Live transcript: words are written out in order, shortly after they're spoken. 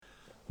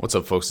What's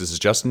up, folks? This is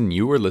Justin.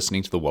 You are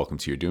listening to the Welcome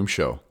to Your Doom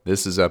show.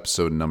 This is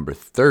episode number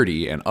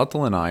 30, and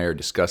Atul and I are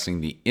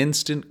discussing the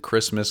instant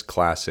Christmas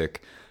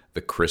classic,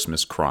 The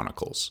Christmas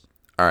Chronicles.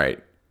 All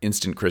right,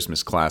 instant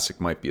Christmas classic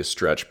might be a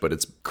stretch, but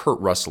it's Kurt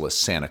Russell as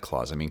Santa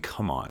Claus. I mean,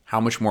 come on. How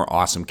much more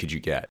awesome could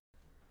you get?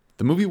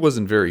 The movie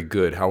wasn't very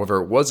good,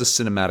 however, it was a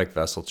cinematic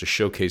vessel to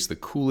showcase the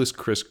coolest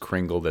Kris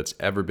Kringle that's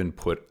ever been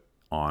put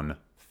on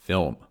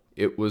film.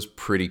 It was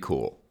pretty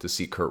cool to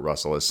see Kurt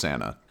Russell as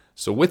Santa.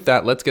 So with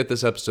that, let's get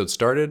this episode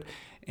started.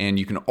 And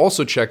you can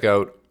also check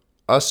out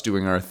us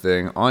doing our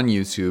thing on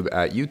YouTube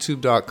at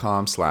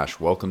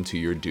youtube.com/welcome to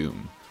your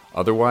doom.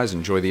 Otherwise,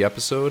 enjoy the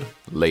episode,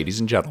 ladies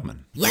and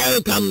gentlemen.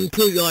 Welcome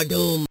to your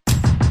doom.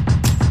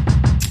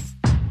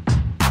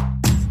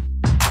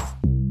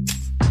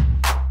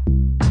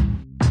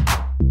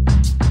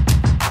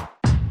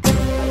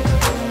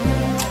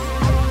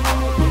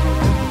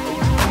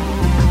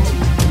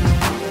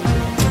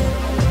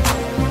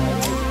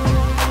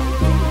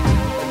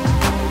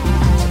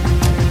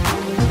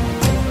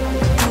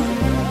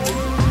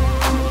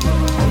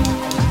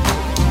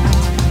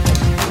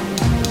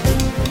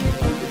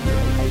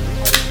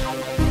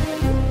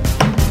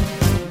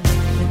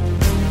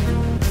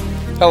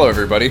 Hello,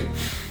 everybody.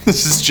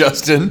 This is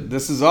Justin.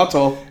 This is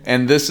Atul.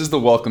 And this is the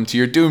Welcome to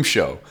Your Doom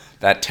show.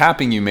 That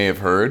tapping you may have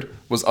heard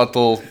was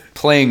Atul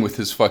playing with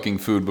his fucking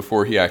food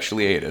before he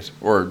actually ate it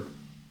or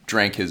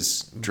drank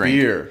his drink.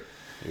 Beer.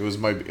 It was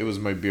my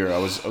beer.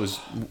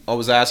 I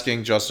was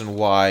asking Justin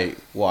why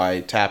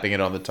tapping it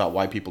on the top,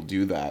 why people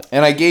do that.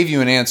 And I gave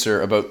you an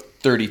answer about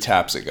 30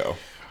 taps ago.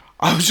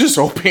 I was just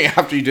hoping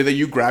after you did that,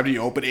 you grabbed it,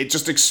 you opened it,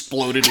 just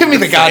exploded. Give me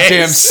the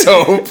goddamn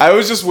soap. I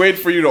was just waiting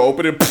for you to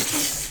open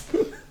it.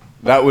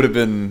 That would have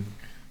been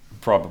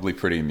probably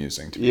pretty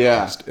amusing, to be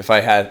honest. If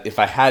I had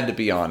to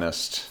be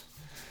honest,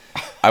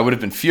 I would have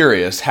been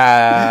furious,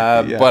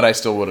 but I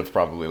still would have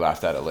probably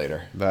laughed at it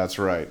later. That's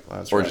right.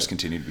 Or just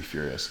continued to be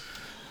furious.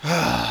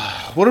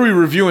 What are we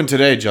reviewing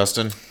today,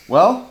 Justin?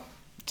 Well,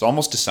 it's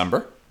almost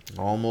December.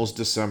 Almost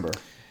December.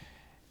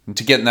 And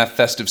to get in that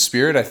festive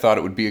spirit, I thought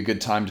it would be a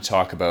good time to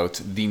talk about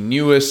the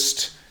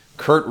newest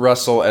Kurt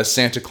Russell as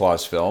Santa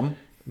Claus film.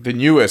 The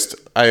newest.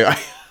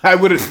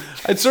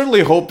 I'd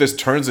certainly hope this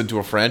turns into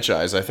a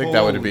franchise. I think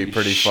that would be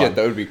pretty fun.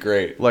 That would be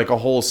great. Like a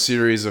whole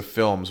series of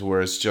films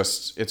where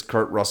it's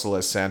Kurt Russell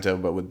as Santa,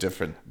 but with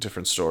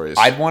different stories.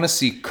 I'd want to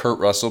see Kurt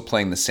Russell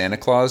playing the Santa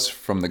Claus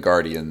from the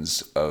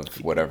Guardians of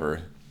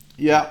whatever.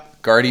 Yeah.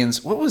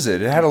 Guardians. What was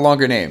it? It had a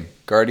longer name.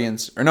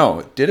 Guardians. Or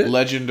no, did it?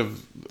 Rise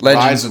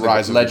of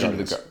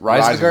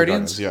the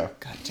Guardians. Yeah.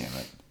 God damn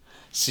it.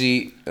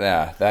 See,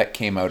 yeah, that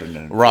came out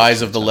in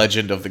Rise of the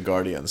Legend of the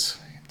Guardians.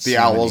 The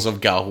Owls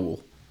of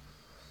Ga'Hoole.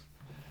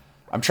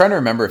 I'm trying to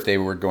remember if they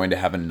were going to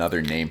have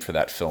another name for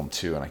that film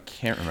too, and I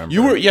can't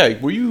remember.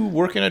 Were you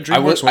working at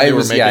DreamWorks when they were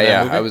making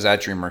that movie? I was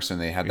at DreamWorks when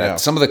they had that. Yeah.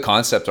 Some of the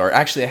concept art.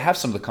 Actually, I have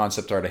some of the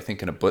concept art. I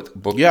think in a book.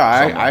 Yeah,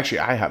 I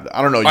have that.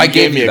 I don't know. You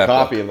gave me a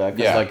copy of that.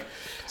 Yeah. Like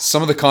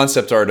some of the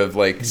concept art of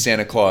like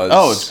Santa Claus.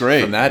 Oh, it's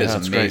great. From that is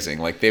amazing.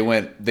 Great. Like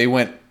they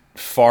went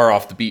far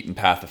off the beaten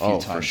path a few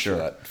times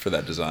for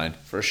that design.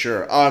 For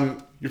sure.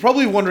 You're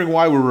probably wondering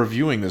why we're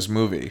reviewing this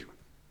movie.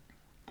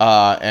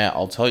 And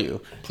I'll tell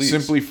you. Please.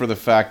 Simply for the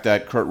fact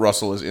that Kurt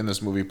Russell is in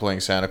this movie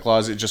playing Santa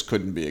Claus, it just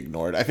couldn't be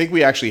ignored. I think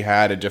we actually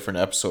had a different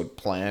episode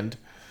planned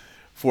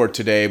for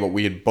today, but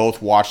we had both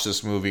watched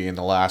this movie in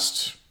the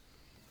last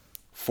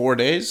 4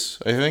 days,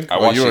 I think. I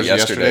watched it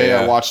yesterday.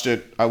 Yeah. I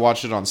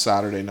watched it on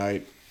Saturday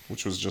night,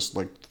 which was just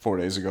like 4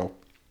 days ago.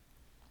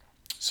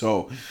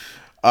 So,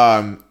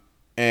 Kurt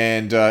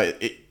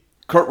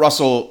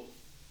Russell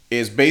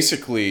is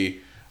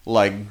basically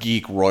like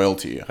geek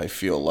royalty. I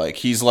feel like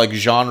he's like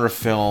genre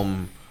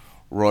film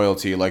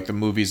royalty. Like the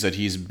movies that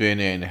he's been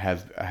in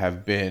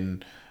have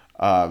been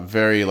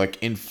very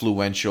like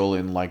influential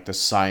in like the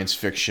science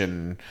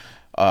fiction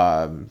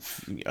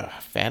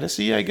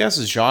fantasy, I guess,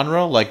 is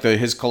genre. Like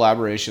his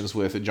collaborations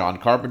with John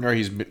Carpenter.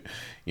 He's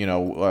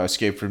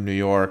Escape from New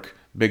York,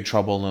 Big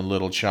Trouble in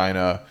Little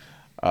China.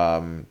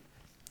 What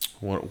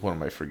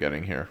am I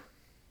forgetting here?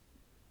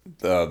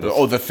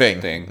 The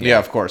Thing. Yeah,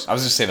 of course. I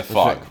was just saying The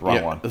Fog.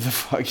 Wrong one. The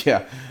Fog.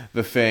 Yeah,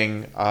 The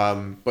Thing.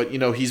 But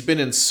he's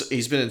been in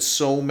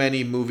so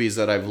many movies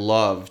that I've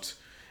loved,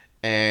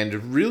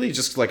 and really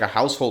just like a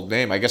household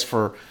name, I guess,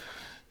 for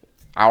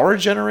our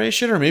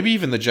generation, or maybe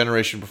even the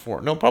generation before.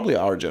 No, probably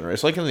our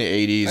generation. Like in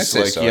the 80s. I'd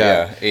say so.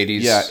 Yeah,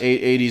 80s. Yeah,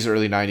 80s,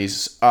 early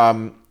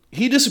 90s.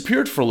 He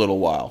disappeared for a little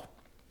while.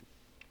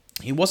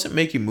 He wasn't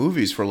making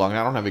movies for long.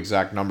 I don't have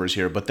exact numbers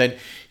here, but then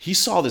he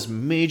saw this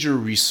major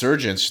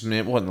resurgence in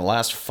the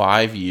last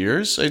 5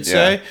 years, I'd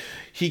say. Yeah.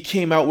 He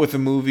came out with a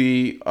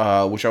movie,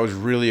 which I was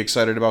really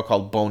excited about,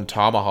 called Bone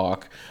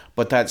Tomahawk.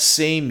 But that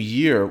same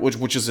year,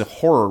 which is a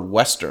horror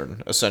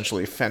western,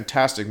 essentially, a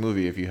fantastic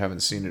movie if you haven't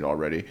seen it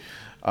already,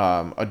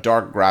 a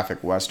dark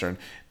graphic western.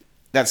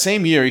 That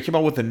same year, he came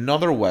out with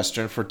another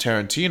Western for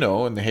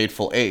Tarantino in The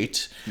Hateful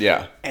Eight.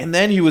 Yeah. And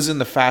then he was in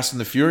the Fast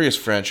and the Furious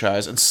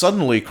franchise, and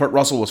suddenly Kurt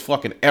Russell was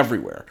fucking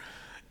everywhere.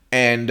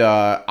 And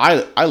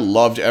I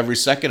loved every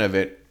second of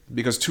it,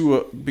 because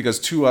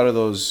two out of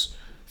those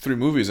 3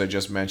 movies I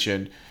just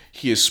mentioned,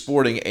 he is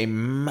sporting a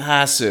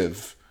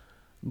massive,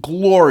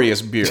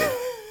 glorious beard,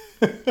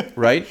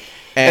 right?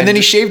 And then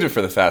he shaved it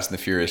for the Fast and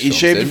the Furious films. He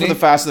shaved it didn't for he? the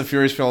Fast and the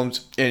Furious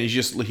films, and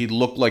he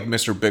looked like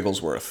Mr.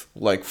 Bigglesworth,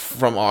 like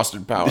from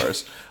Austin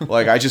Powers.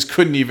 Like I just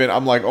couldn't even.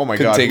 I'm like, oh my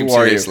Couldn't god, take him who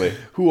are seriously. you?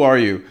 Who are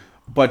you?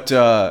 But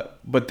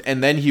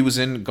and then he was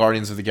in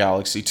Guardians of the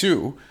Galaxy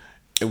 2,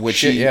 in which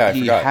Shit, yeah, I he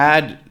forgot.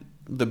 had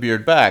the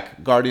beard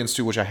back. Guardians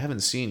 2, which I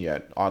haven't seen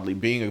yet. Oddly,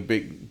 being a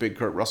big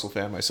Kurt Russell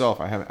fan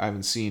myself, I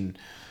haven't seen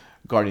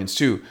Guardians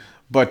 2.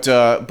 But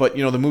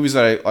you know, the movies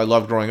that I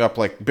loved growing up,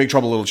 like Big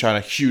Trouble in Little China,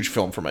 huge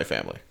film for my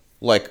family.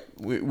 Like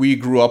we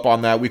grew up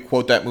on that. We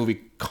quote that movie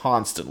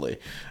constantly.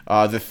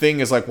 The Thing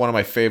is like one of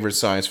my favorite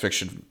science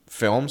fiction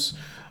films.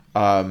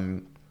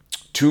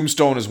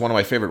 Tombstone is one of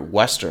my favorite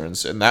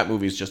westerns, and that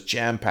movie is just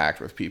jam packed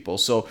with people.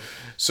 So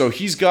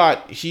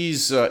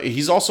he's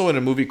also in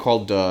a movie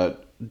called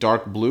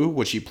Dark Blue,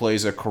 which he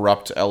plays a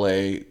corrupt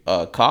LA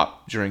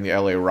cop during the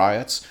LA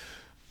riots.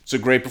 It's a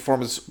great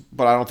performance,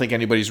 but I don't think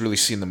anybody's really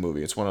seen the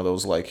movie. It's one of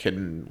those like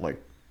hidden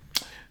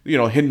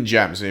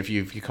gems. And if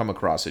you come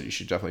across it, you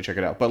should definitely check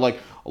it out. But like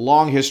a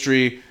long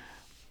history,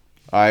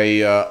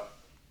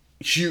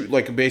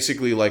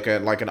 basically like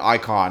an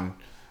icon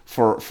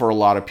for a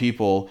lot of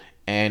people.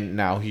 And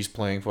now he's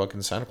playing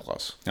fucking Santa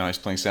Claus. No, he's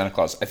playing Santa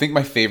Claus. I think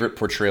my favorite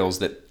portrayals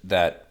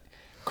that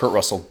Kurt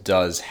Russell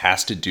does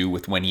has to do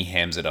with when he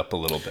hams it up a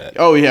little bit.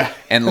 Oh yeah,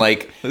 And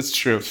like that's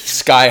true.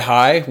 Sky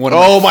High, one of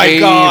Oh my my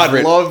God,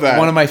 favorite- love that.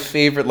 One of my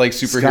favorite like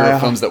Sky superhero High.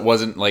 films that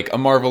wasn't like a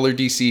Marvel or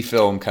DC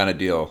film kind of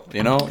deal.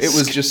 You know, it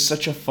was just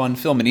such a fun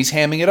film, and he's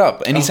hamming it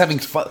up, and he's having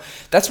fun.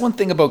 That's one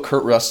thing about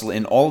Kurt Russell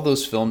in all of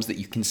those films that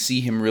you can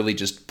see him really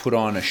just put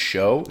on a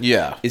show.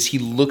 Yeah. is he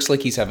looks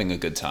like he's having a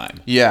good time.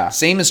 Yeah.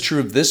 Same is true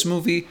of this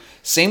movie.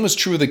 Same was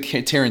true of the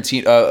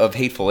Tarantino of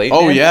Hateful Eight.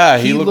 Oh, man. yeah,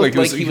 he he looked looked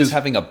like like he was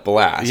having a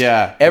blast.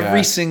 Yeah, every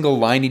yeah. single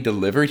line he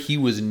delivered, he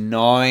was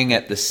gnawing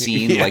at the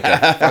scene like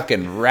a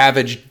fucking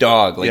ravaged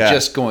dog, like Yeah.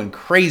 just going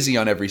crazy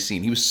on every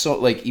scene. He was so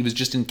like he was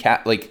just in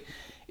like.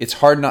 It's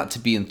hard not to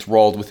be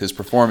enthralled with his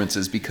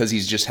performances because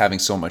he's just having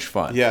so much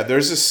fun. Yeah,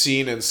 there's a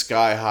scene in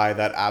Sky High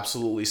that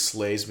absolutely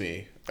slays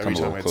me every Come a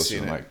time little I'd closer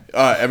seen to it. the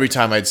Every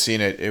time I'd seen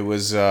it, it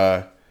was.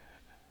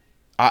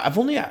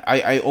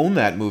 I own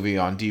that movie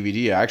on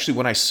DVD. Actually,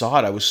 when I saw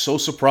it, I was so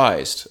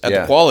surprised at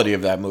Yeah. the quality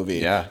of that movie.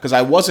 Yeah. because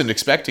I wasn't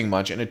expecting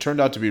much, and it turned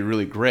out to be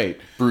really great.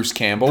 Bruce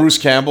Campbell. Bruce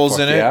Campbell's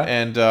Fuck in it, yeah.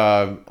 and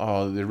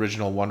the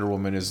original Wonder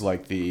Woman is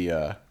like the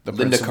Linda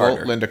principal.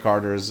 Carter. Linda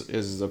Carter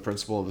is the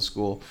principal of the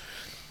school,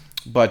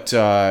 but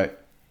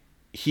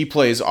he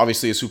plays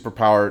obviously a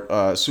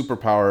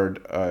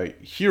superpowered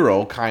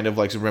hero, kind of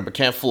like Superman, but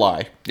can't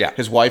fly. Yeah.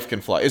 his wife can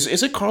fly.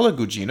 Is it Carla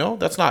Gugino?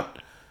 That's not.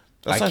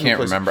 I not who can't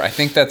plays- remember. I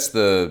think that's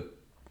the.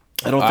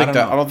 I don't I think don't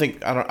that. know. I don't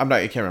think. I don't. I'm not.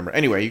 I can't remember.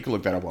 Anyway, you can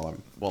look that up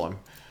while I'm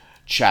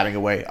chatting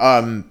away.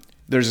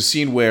 There's a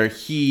scene where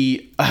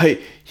he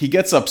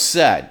gets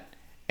upset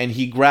and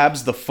he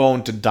grabs the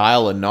phone to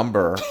dial a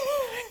number,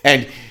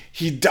 and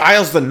he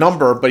dials the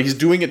number, but he's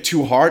doing it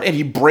too hard, and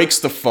he breaks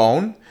the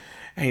phone.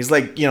 And he's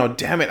like,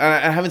 damn it.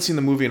 I haven't seen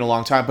the movie in a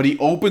long time, but he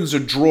opens a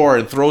drawer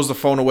and throws the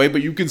phone away.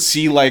 But you can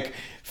see like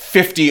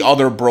 50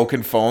 other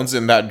broken phones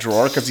in that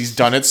drawer because he's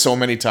done it so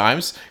many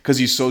times because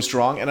he's so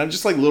strong. And I'm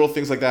just like little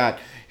things like that.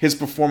 His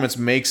performance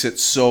makes it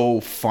so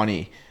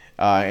funny.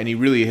 And he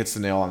really hits the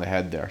nail on the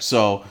head there.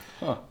 So,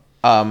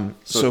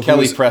 So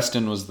Kelly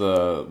Preston was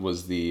the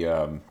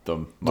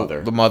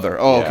mother. The mother.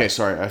 Oh, Yeah. okay.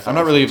 Sorry. I thought I'm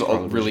not really it was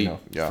Carla really Gugino.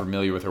 Yeah.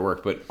 familiar with her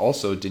work, but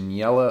also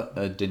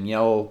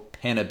Danielle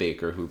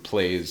Panabaker, who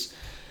plays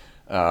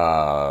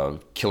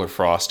Killer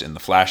Frost in the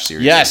Flash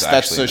series. Yes, is that's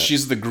actually in it.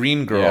 she's the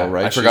green girl, Yeah,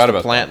 right? I She's forgot the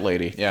about plant that.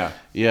 lady. Yeah.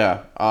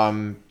 Yeah.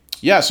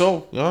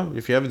 So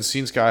if you haven't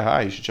seen Sky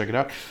High, you should check it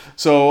out.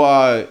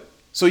 So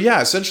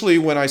yeah, essentially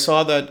when I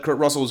saw that Kurt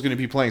Russell was going to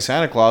be playing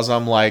Santa Claus,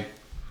 I'm like,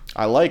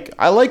 I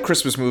like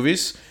Christmas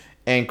movies,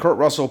 and Kurt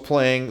Russell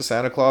playing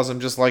Santa Claus, I'm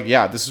just like,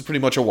 yeah, this is pretty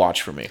much a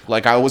watch for me.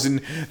 Like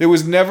there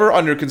was never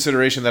under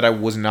consideration that I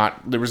was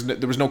not. There was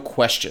no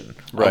question.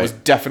 Right. I was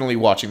definitely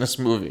watching this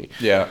movie.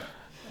 Yeah.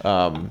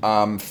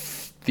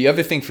 The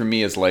other thing for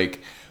me is like,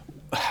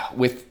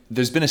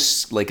 there's been a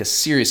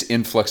serious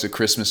influx of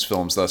Christmas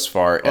films thus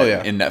far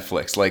in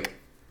Netflix, like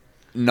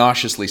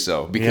nauseously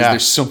so, because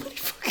there's so many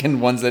fucking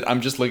ones that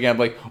I'm just looking at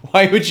like,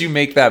 why would you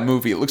make that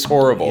movie? It looks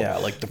horrible. Yeah,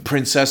 like the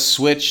Princess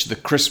Switch, the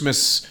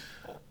Christmas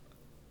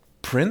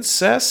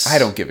Princess. I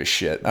don't give a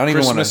shit. I don't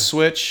even want Christmas to.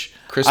 Switch.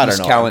 Christmas I don't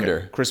know. calendar.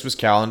 Okay. Christmas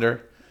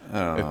calendar.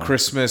 A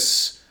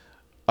Christmas.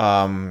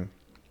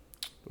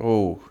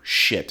 Oh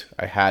shit!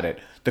 I had it.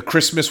 The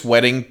Christmas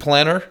wedding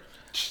planner.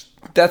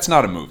 That's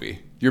not a movie.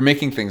 You're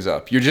making things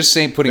up. You're just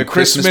saying putting The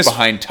Christmas- Christmas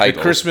behind titles.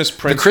 the Christmas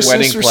Prince the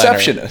Christmas wedding planner.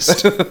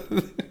 receptionist.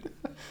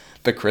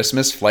 The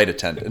Christmas flight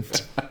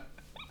attendant.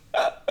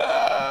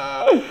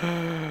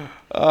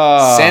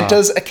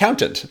 Santa's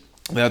accountant.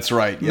 That's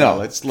right. Yeah, No.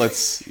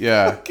 let's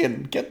yeah.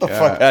 Get the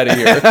fuck out of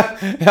here.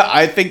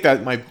 I think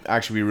that might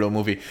actually be a real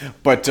movie,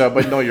 but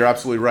no, you're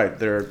absolutely right.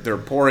 They're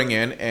pouring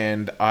in,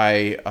 and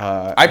I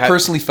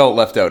personally felt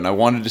left out, and I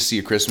wanted to see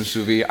a Christmas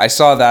movie. I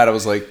saw that, I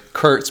was like,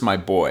 Kurt's my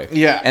boy.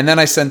 Yeah. And then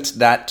I sent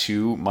that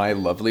to my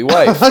lovely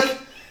wife.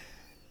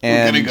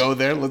 we're gonna go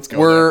there. Let's go.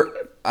 There.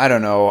 I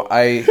don't know.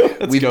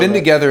 We've been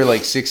together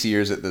like 6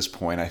 years at this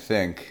point, I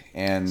think,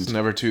 and It's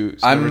never too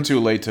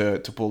late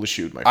to pull the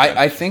shoot, my friend.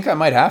 I think I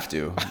might have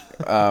to.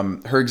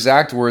 Her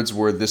exact words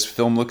were, "This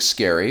film looks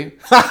scary,"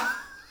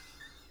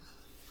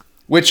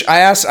 which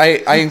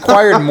I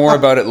inquired more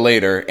about it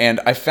later, and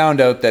I found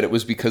out that it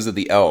was because of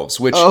the elves.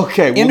 Which,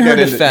 okay, in her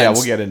defense,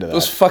 we'll get into that.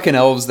 Those fucking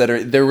elves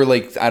they were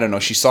like, I don't know.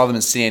 She saw them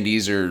in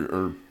Sandy's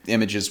or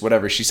images,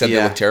 whatever. She said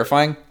they look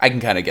terrifying. I can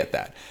kind of get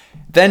that.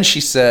 Then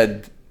she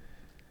said,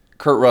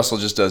 Kurt Russell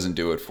just doesn't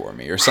do it for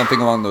me, or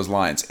something along those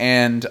lines.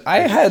 And I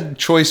had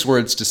choice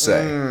words to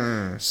say.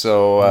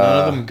 So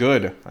none of them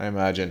good, I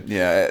imagine.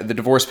 Yeah, the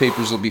divorce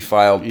papers will be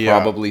filed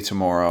probably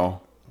tomorrow.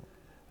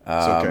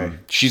 It's okay.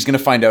 She's going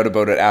to find out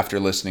about it after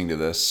listening to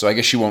this, so I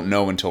guess she won't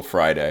know until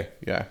Friday.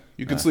 Yeah.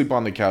 You can sleep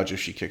on the couch if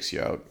she kicks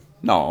you out.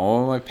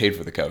 No, I paid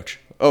for the couch.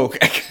 Oh,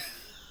 okay.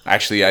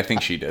 Actually, I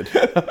think she did.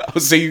 I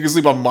was saying you can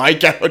sleep on my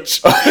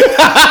couch.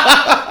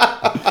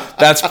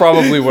 That's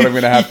probably what I'm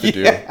going to have to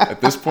do.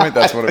 At this point,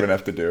 that's what I'm going to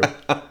have to do.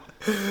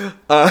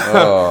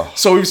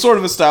 So we've sort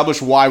of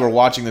established why we're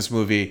watching this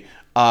movie.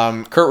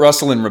 Kurt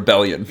Russell in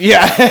Rebellion.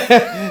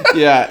 Yeah.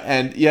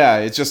 Yeah,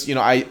 it's just,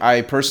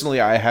 I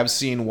personally, I have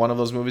seen one of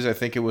those movies. I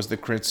think it was the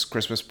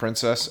Christmas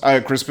Prince. I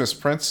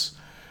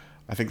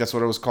think that's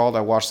what it was called.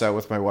 I watched that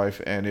with my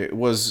wife, and it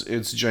was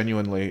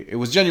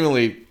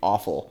genuinely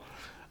awful.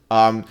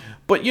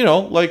 But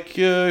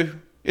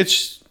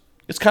it's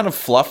kind of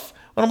fluff.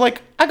 And I'm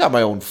like, I got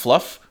my own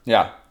fluff.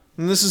 Yeah.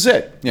 And this is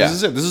it. Yeah. This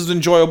is it. This is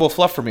enjoyable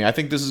fluff for me. I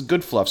think this is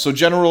good fluff. So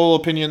general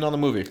opinion on the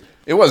movie.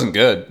 It wasn't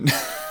good.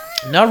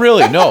 Not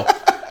really, no.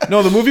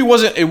 No, the movie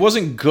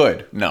wasn't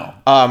good. No.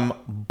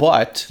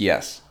 But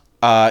Yes.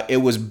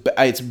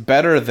 it's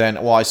better than,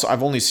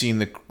 I've only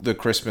seen the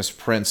Christmas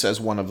Prince as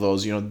one of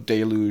those,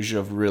 deluge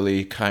of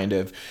really kind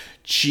of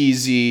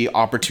cheesy,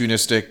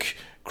 opportunistic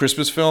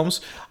Christmas films.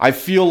 I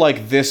feel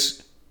like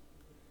this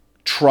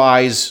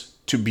tries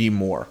to be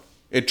more.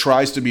 It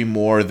tries to be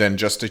more than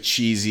just a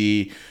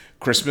cheesy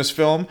Christmas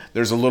film.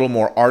 There's a little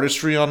more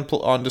artistry on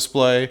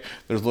display.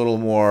 There's a little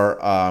more.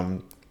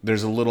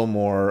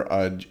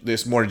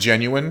 This more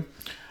genuine,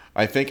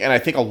 I think, and I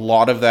think a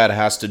lot of that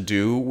has to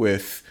do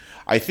with.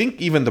 I think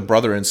even the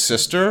brother and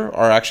sister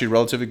are actually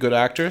relatively good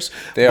actors.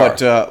 They are.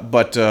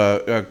 But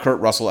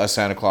Kurt Russell as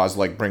Santa Claus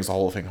brings the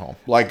whole thing home.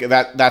 Like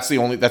that. That's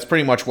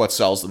pretty much what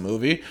sells the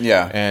movie.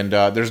 Yeah. And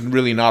there's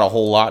really not a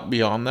whole lot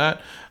beyond that.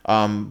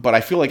 But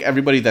I feel like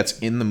everybody that's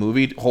in the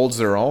movie holds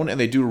their own, and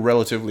they do a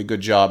relatively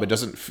good job. It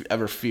doesn't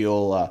ever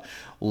feel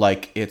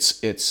like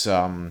it's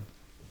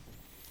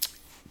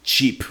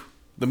cheap.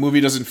 The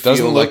movie doesn't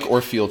look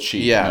or feel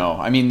cheap. Yeah. No.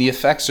 I mean, the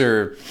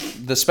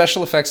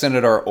special effects in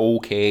it are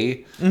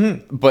okay,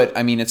 but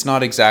I mean, it's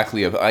not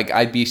exactly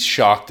I'd be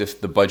shocked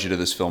if the budget of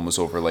this film was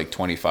over like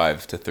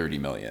 25 to 30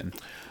 million.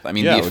 I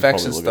mean, the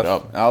effects and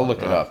stuff. I'll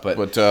look it up,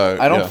 but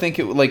I don't think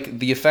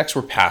the effects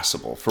were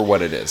passable for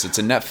what it is. It's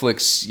a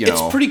Netflix.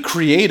 It's pretty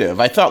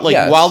creative. I thought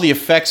while the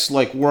effects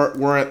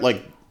weren't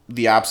like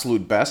the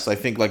absolute best. I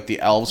think like the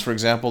elves, for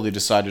example, they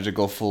decided to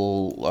go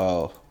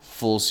full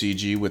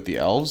CG with the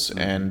elves,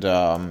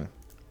 and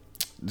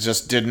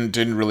just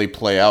didn't really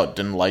play out.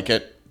 Didn't like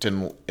it.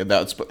 The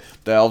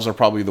elves are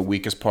probably the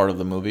weakest part of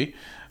the movie.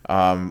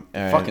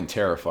 Fucking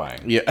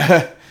terrifying.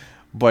 Yeah.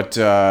 But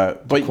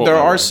there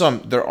are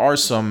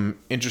some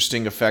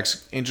interesting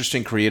effects,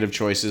 interesting creative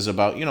choices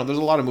about, there's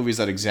a lot of movies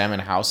that examine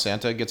how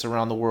Santa gets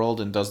around the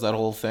world and does that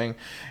whole thing,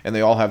 and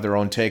they all have their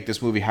own take.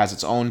 This movie has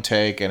its own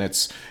take, and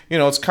it's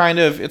kind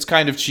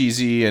of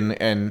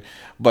cheesy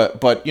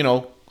but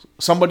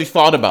somebody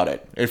thought about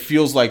it. It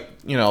feels like,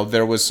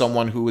 there was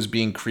someone who was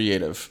being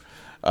creative,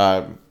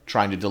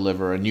 trying to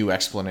deliver a new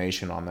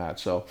explanation on that.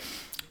 So,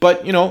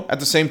 but,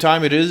 at the same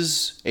time, it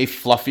is a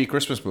fluffy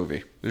Christmas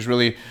movie. There's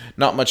really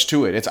not much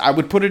to it. I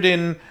would put it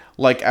in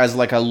as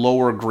a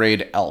lower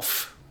grade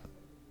Elf.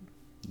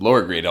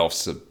 Lower grade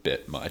Elf's a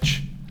bit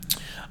much.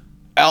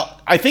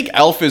 I think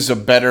Elf is a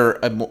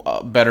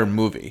better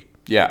movie.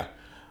 Yeah.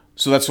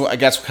 So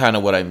that's kind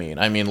of what I mean.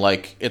 I mean,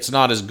 it's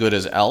not as good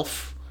as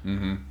Elf.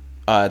 Mm-hmm.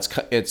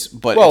 It's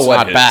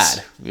not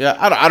bad. Yeah,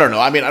 I don't know.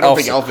 I mean, I don't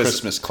think Elf is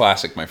Christmas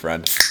classic, my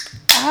friend.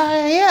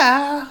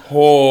 Yeah.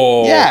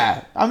 Oh.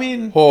 Yeah. I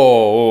mean.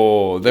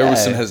 There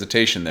was some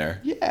hesitation there.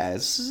 Yeah.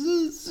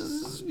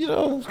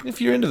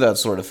 If you're into that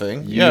sort of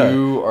thing.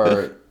 You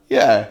are.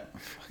 Yeah.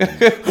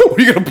 Are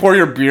you gonna pour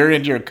your beer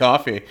into your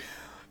coffee?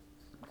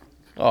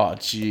 Oh,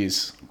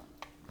 jeez.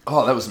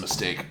 Oh, that was a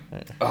mistake.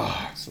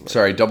 Oh,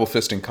 sorry, double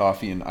fisting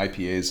coffee and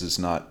IPAs is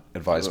not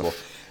advisable.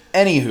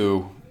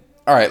 Anywho,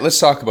 all right, let's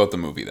talk about the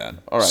movie then.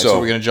 All right, so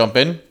we're gonna jump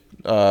in.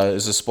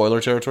 Is this spoiler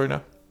territory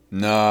now?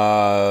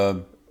 Nah.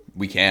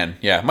 We can.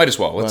 Yeah, might as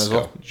well. Let's Might as go.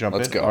 well jump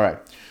Let's in. go. All right.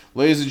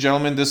 Ladies and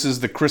gentlemen, this is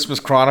the Christmas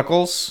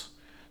Chronicles,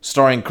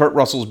 starring Kurt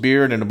Russell's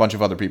beard and a bunch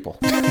of other people.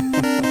 All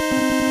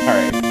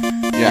right.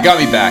 You got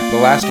me back. The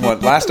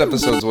last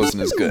episodes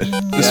wasn't as good.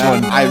 This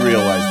one, I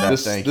realized that.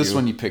 Thank you. this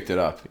one you picked it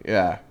up.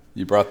 Yeah.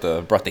 You brought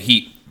the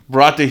heat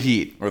Brought the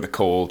heat. or the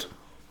cold.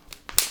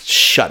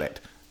 Shut it.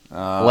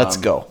 Let's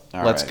go.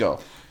 all Let's right. go.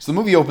 So the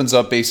movie opens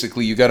up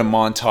basically. You got a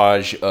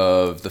montage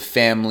of the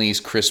family's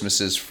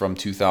Christmases from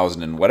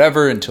 2000 and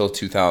whatever until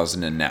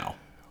 2000 and now.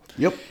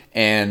 Yep.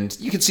 And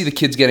you can see the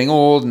kids getting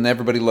old, and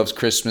everybody loves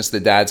Christmas. The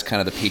dad's kind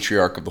of the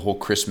patriarch of the whole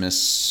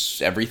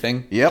Christmas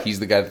everything. Yep. He's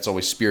the guy that's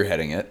always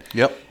spearheading it.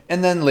 Yep.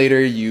 And then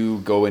later you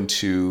go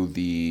into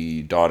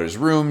the daughter's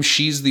room.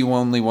 She's the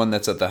only one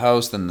that's at the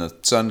house. Then the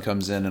son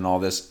comes in and all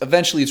this.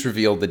 Eventually it's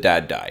revealed the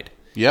dad died.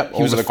 Yep.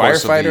 He was over a the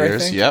course of the firefighter, I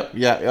years. think? Yep.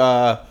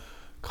 Yeah.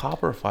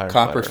 Copper firefighter.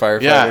 Copper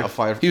firefighter. Yeah, a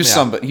fire. He was yeah.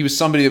 somebody. He was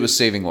somebody that was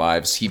saving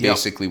lives. He Yep.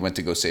 basically went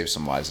to go save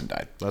some lives and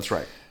died. That's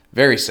right.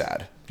 Very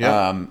sad.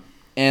 Yeah.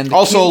 And the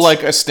Also, kids-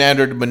 like a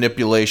standard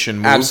manipulation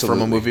move Absolutely.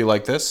 from a movie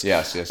like this.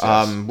 Yes.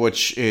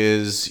 Which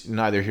is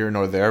neither here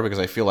nor there because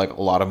I feel like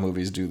a lot of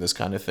movies do this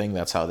kind of thing.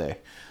 That's how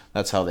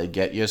they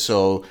get you.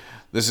 So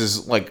this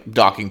is like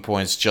docking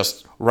points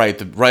just right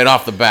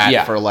off the bat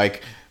Yeah. for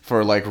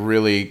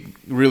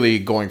really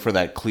going for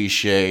that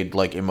cliched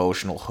like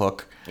emotional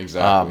hook.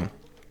 Exactly.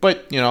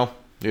 But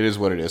it is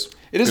what it is.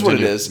 It is what it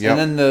Continue. is. Yep.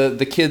 And then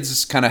the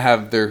kids kind of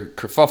have their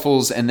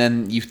kerfuffles, and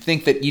then you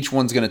think that each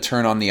one's going to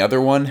turn on the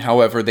other one.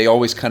 However, they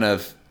always kind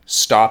of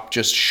stop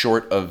just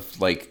short of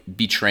like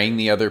betraying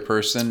the other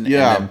person.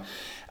 Yeah. And then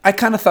I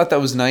kind of thought that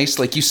was nice.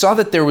 Like you saw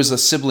that there was a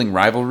sibling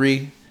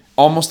rivalry,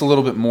 almost a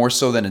little bit more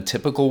so than a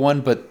typical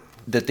one, but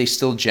that they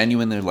still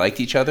genuinely liked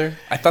each other.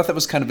 I thought that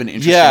was kind of an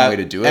interesting way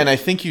to do it. And I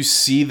think you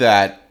see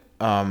that,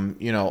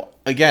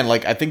 again,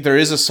 like I think there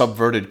is a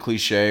subverted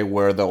cliche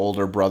where the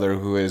older brother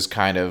who is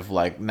kind of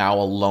like now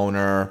a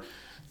loner,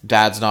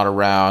 dad's not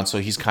around, so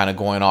he's kind of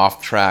going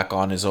off track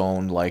on his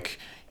own, like,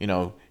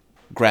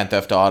 Grand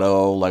Theft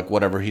Auto, like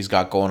whatever he's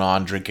got going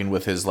on, drinking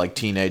with his like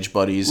teenage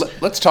buddies.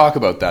 Let's talk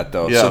about that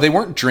though. Yeah. So they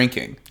weren't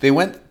drinking. They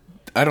went.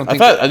 I don't I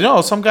think. thought,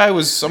 no, some guy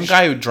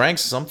who drank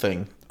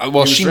something. well, He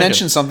was she drinking.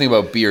 mentioned something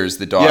about beers.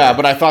 The daughter. Yeah,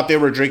 but I thought they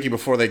were drinking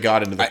before they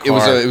got into the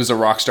car. It was a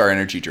Rockstar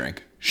energy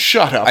drink.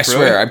 Shut up! I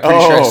swear, I'm pretty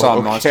sure I saw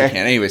a Monster okay.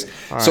 can. Anyways,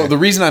 so right. the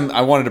reason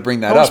I wanted to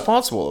bring that How up.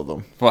 responsible of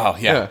them. Well,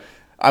 yeah.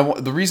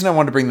 The reason I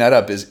wanted to bring that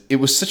up is it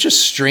was such a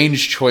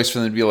strange choice for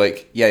them to be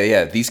like,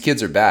 yeah, these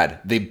kids are bad.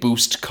 They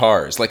boost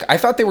cars. Like I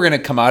thought they were gonna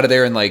come out of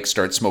there and like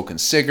start smoking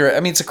cigarettes. I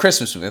mean, it's a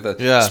Christmas movie. I thought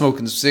Yeah.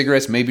 smoking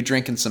cigarettes, maybe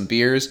drinking some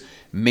beers,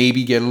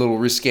 maybe get a little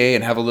risque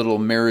and have a little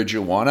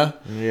marijuana.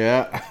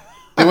 Yeah.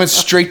 They went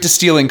straight to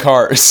stealing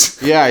cars.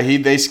 Yeah,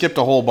 they skipped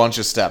a whole bunch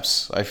of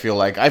steps. I feel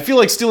like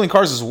stealing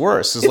cars is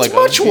worse. It's like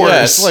much Yeah,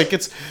 worse. it's like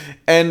it's.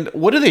 And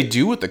what do they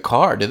do with the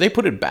car? Did they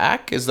put it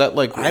back? Is that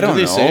like? I don't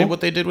Did they say know.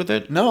 what they did with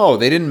it? No,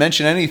 they didn't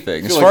mention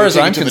anything. As feel far like as they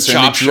take I'm it to the concerned,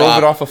 they chop drove shop.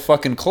 it off a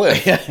fucking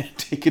cliff. Yeah,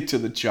 take it to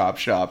the chop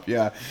shop.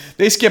 Yeah,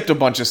 they skipped a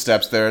bunch of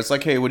steps there. It's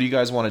like, hey, what do you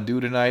guys want to do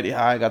tonight?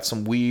 Yeah, I got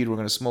some weed. We're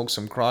gonna smoke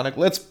some chronic.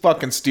 Let's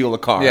fucking steal a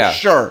car. Yeah,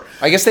 sure.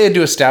 I guess they had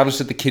to establish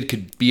that the kid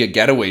could be a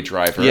getaway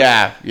driver.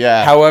 Yeah.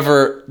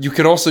 However, you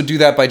could also do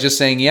that by just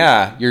saying,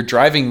 yeah, your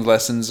driving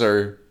lessons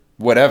are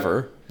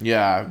whatever.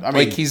 Yeah, I mean,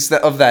 Like he's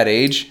of that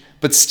age,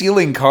 but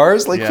stealing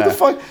cars, like who the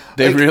fuck?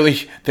 They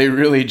Like,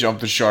 really jumped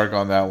the shark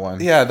on that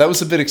one. yeah, that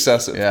was a bit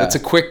excessive. Yeah. It's a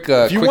quick.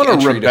 If you quick want to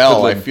entry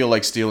rebel, I Hoodlum. feel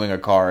like stealing a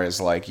car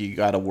is like you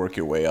got to work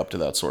your way up to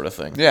that sort of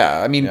thing.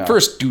 Yeah, I mean, Yeah.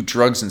 first do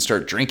drugs and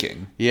start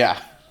drinking. Yeah.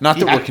 Not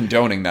that Yeah. we're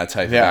condoning that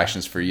type Yeah. of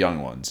actions for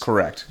young ones.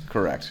 Correct.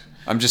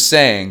 I'm just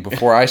saying,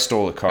 before I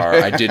stole a car,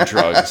 I did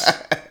drugs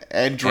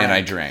And drank. and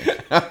I drank.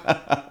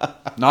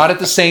 Not at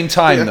the same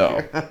time,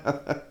 though.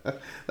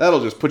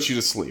 That'll just put you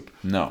to sleep.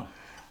 No.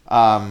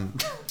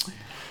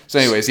 So,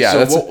 anyways, yeah. So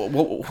that's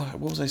what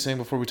was I saying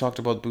before we talked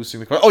about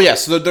boosting the car? Oh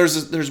yes, so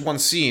there's one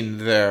scene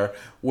there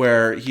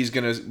where he's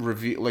gonna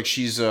reveal, like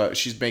she's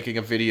making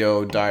a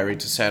video diary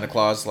to Santa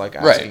Claus, like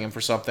asking Right. him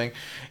for something,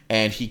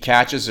 and he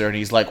catches her and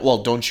he's like, "Well,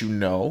 don't you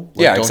know?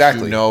 Like, Yeah, don't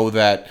exactly. You know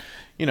that."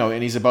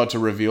 And he's about to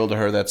reveal to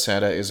her that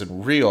Santa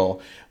isn't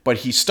real, but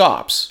he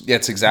stops. Yeah,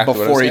 it's exactly what I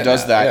was before he getting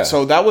does at, that. yeah.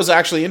 So that was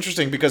actually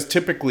interesting because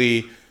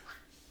typically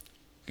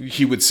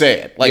he would say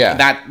it like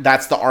Yeah.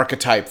 that's the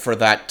archetype for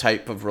that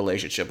type of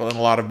relationship, and a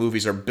lot of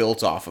movies are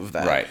built off of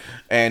that. Right.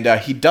 And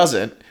he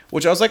doesn't,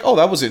 which I was like, oh,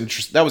 that was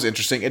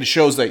interesting, and it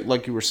shows that,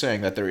 like you were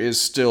saying, that there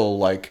is still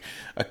like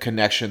a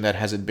connection that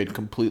hasn't been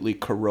completely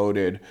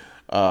corroded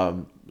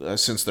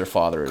since their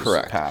father has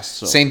correct. passed.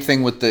 So. Same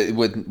thing with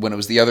when it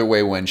was the other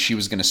way, when she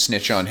was going to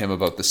snitch on him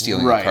about the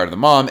stealing Right. the car to the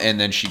mom, and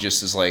then she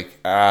just is like,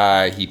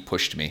 he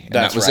pushed me, and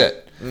That's that was right.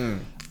 it.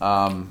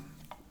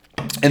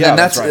 And Yeah, then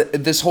that's that's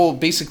right. this whole,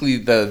 basically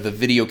the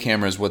video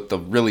camera is what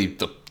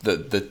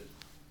the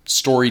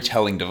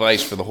storytelling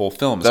device for the whole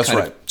film is. That's kind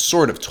right. of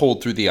sort of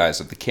told through the eyes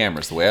of the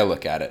cameras, the way I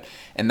look at it.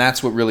 And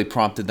that's what really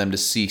prompted them to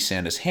see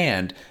Santa's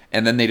hand,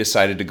 and then they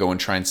decided to go and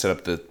try and set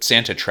up the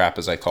Santa trap,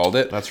 as I called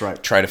it. That's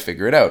right. Try to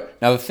figure it out.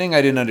 Now, the thing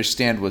I didn't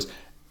understand was,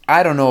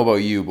 I don't know about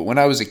you, but when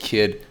I was a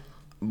kid,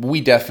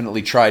 we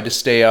definitely tried to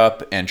stay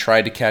up and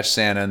tried to catch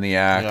Santa in the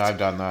act. Yeah, I've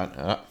done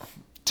that.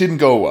 Didn't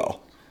go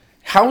well.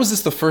 How was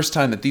this the first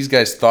time that these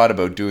guys thought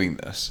about doing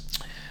this?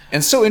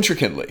 And so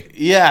intricately.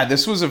 Yeah,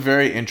 this was a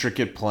very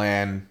intricate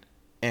plan,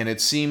 and it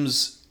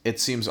seems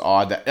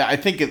odd that I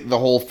think the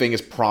whole thing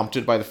is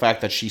prompted by the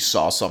fact that she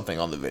saw something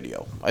on the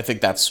video. I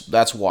think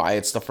that's why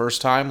it's the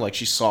first time. Like,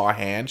 she saw a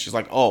hand. She's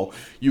like, oh,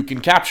 you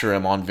can capture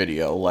him on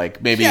video.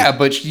 Like, maybe. Yeah,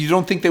 but you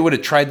don't think they would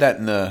have tried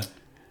that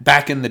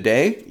back in the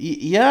day?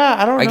 Yeah,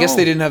 I don't know. I guess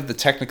they didn't have the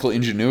technical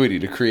ingenuity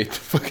to create the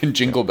fucking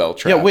Jingle Bell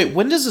trap. Yeah, wait,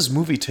 when does this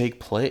movie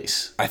take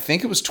place? I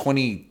think it was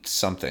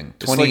 20-something.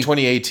 It's like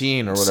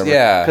 2018 or whatever.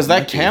 Yeah. Because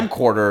that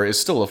camcorder is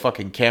still a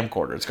fucking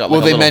camcorder. It's got Well,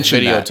 like they a little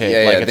mentioned that. videotape.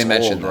 Yeah, like yeah, it's they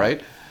mentioned old, that.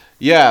 right?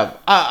 Yeah,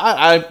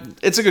 I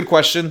it's a good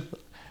question.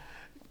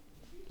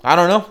 I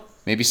don't know.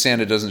 Maybe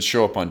Santa doesn't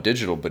show up on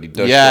digital, but he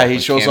does. Yeah, show he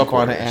up shows up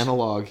on camcorders.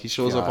 analog. He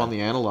shows up on the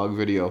analog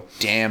video.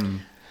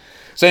 Damn.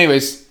 So,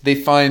 anyways, they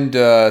find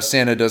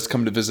Santa does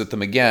come to visit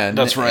them again.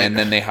 That's right. And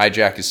then they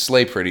hijack his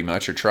sleigh, pretty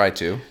much, or try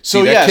to. So,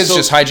 See, that yeah, kid's so-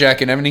 just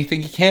hijacking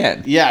everything he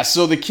can. Yeah,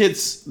 so the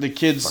kids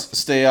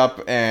stay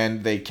up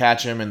and they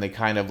catch him and they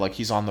kind of like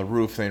he's on the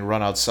roof and they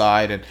run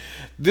outside, and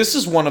this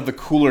is one of the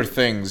cooler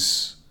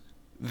things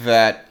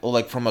that,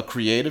 like, from a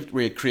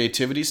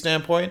creativity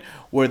standpoint,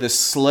 where the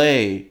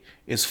sleigh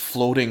is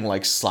floating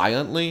like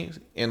silently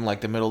in like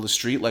the middle of the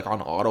street, like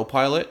on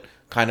autopilot,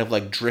 kind of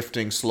like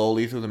drifting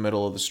slowly through the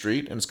middle of the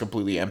street, and it's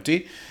completely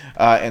empty,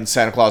 and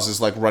Santa Claus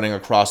is like running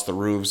across the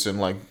roofs and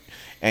like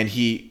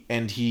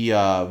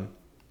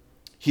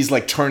he's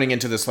like turning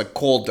into this like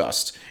coal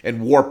dust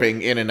and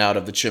warping in and out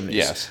of the chimneys.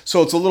 Yes.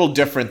 So it's a little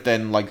different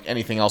than like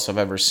anything else I've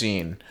ever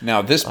seen.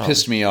 Now, this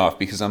pissed me off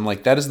because I'm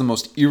like, that is the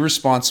most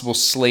irresponsible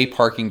sleigh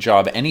parking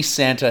job any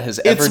Santa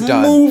has ever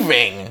done.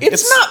 Moving.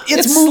 It's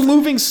moving.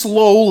 moving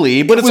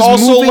slowly, but It it's was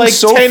also moving like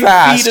so 10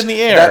 fast feet in the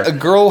air. that a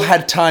girl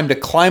had time to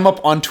climb up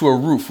onto a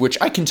roof, which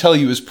I can tell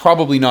you is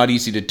probably not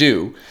easy to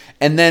do,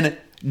 and then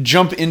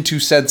jump into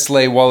said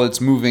sleigh while it's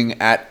moving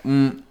at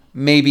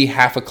maybe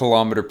half a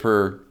kilometer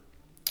per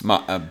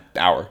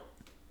hour.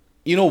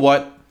 You know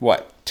what?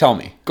 What? Tell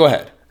me. Go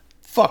ahead.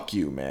 Fuck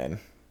you, man.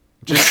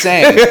 Just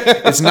saying.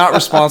 It's not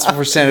responsible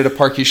for Santa to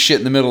park his shit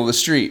in the middle of the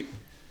street.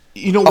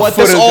 You know what?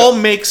 foot This of- all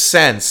makes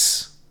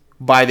sense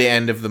by the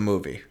end of the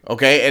movie,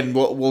 okay? And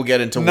we'll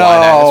get into No. why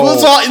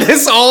that is.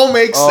 This all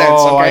makes sense,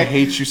 Oh, okay? I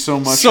hate you so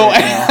much So, right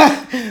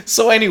now.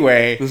 so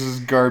anyway, This is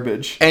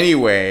garbage.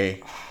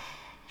 Anyway,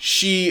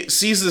 she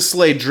sees the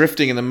sleigh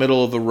drifting in the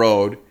middle of the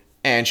road,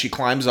 and she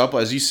climbs up,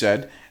 as you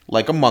said,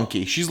 like a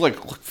monkey. She's like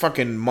a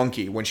fucking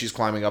monkey when she's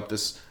climbing up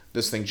this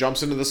thing.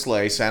 Jumps into the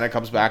sleigh. Santa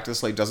comes back to the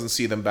sleigh, doesn't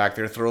see them back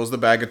there, throws the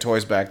bag of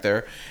toys back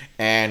there,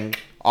 and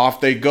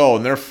off they go.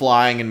 And they're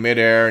flying in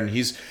midair, and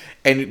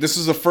this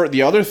is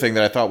the other thing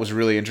that I thought was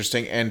really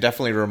interesting and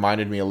definitely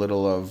reminded me a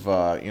little of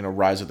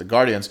Rise of the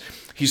Guardians.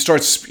 He's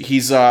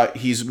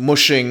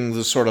mushing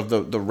the sort of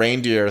the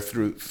reindeer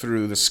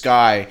through the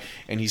sky,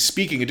 and he's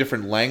speaking a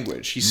different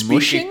language. He's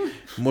speaking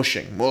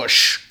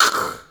mush.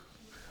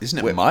 Isn't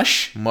it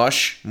mush?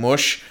 Mush. When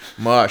you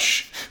I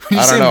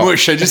don't say know.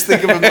 mush, I just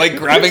think of him like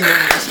grabbing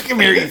them. Come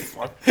here, you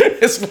fuck.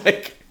 It's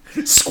like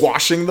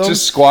squashing them.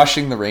 Just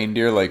squashing the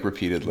reindeer like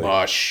repeatedly.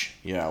 mush.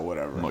 Yeah,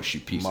 whatever. Mush, you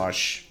piece of-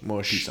 Mush.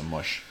 Piece of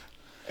mush.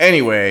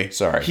 Anyway,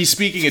 Sorry. He's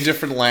speaking a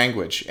different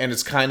language, and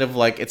it's kind of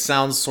like it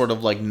sounds sort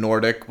of like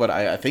Nordic, but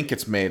I think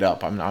it's made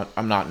up. I'm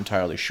not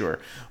entirely sure,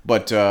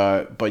 but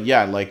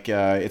yeah, like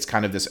it's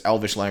kind of this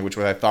Elvish language,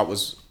 which I thought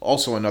was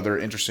also another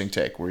interesting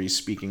take, where he's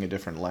speaking a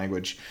different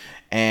language,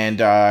 and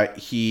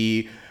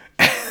he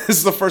this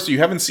is the first you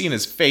haven't seen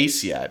his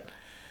face yet,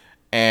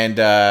 and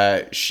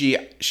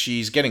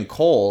she's getting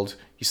cold.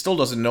 He still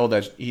doesn't know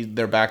that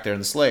they're back there in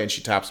the sleigh, and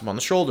she taps him on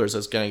the shoulders.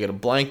 That's gonna get a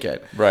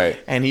blanket, Right.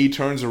 And he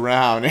turns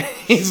around and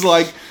he's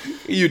like,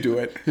 "You do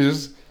it."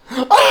 Just,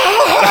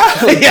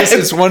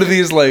 it's one of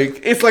these like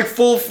It's like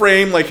full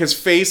frame, like his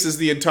face is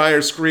the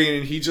entire screen,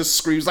 and he just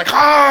screams like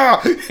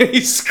 "Ah!" And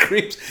he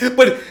screams,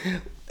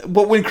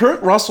 but when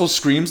Kurt Russell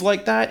screams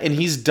like that, and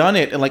he's done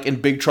it, and like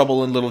in Big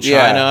Trouble in Little China,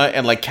 Yeah.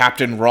 and like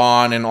Captain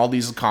Ron, and all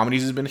these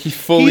comedies he's been, he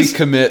fully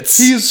commits.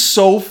 He is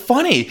so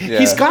funny. Yeah.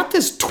 He's got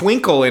this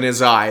twinkle in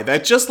his eye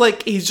that just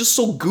like he's just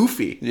so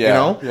goofy, you Yeah,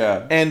 know?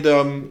 yeah.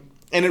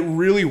 And it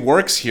really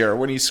works here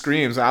when he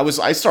screams.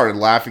 I started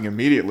laughing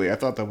immediately. I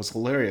thought that was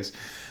hilarious.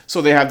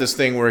 So they have this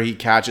thing where he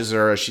catches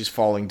her as she's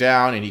falling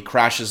down, and he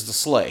crashes the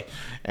sleigh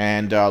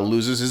and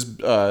loses his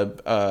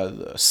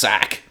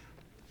sack.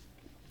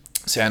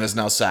 Santa's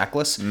now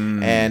sackless,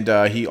 and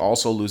he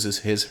also loses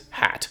his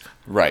hat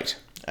right.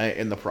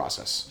 in the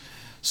process.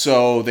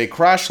 So they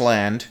crash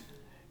land,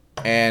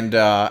 and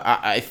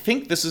I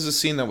think this is a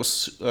scene that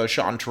was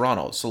shot in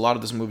Toronto. So a lot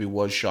of this movie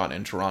was shot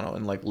in Toronto,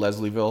 in like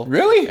Leslieville.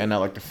 Really? And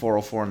like the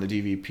 404 and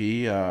the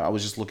DVP. I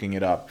was just looking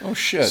it up. Oh,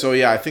 shit. So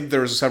yeah, I think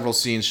there was several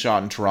scenes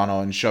shot in Toronto,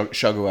 and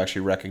Shugo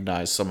actually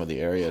recognized some of the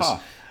areas.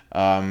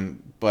 Huh.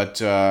 But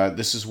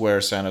this is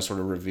where Santa sort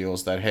of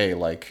reveals that, hey,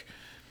 like,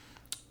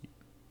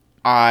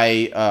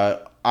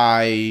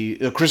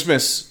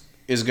 Christmas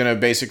is gonna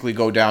basically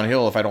go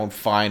downhill if I don't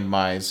find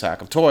my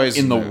sack of toys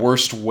In the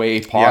worst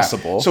way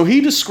possible. Yeah. So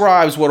he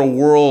describes what a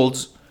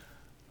world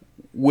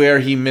where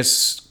he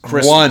missed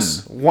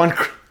Christmas. One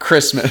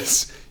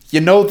Christmas.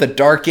 You know, the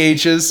Dark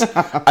Ages?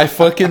 I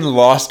fucking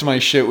lost my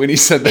shit when he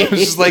said that. I was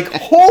just like,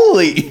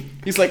 holy.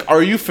 He's like,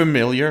 are you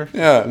familiar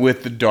Yeah.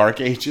 with the Dark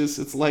Ages?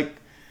 It's like,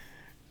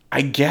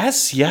 I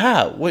guess,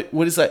 yeah.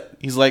 What is that?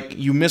 He's like,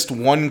 you missed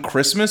one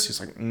Christmas? He's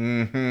like,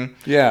 mm-hmm.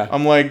 Yeah.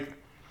 I'm like,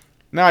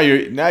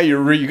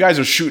 you guys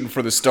are shooting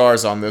for the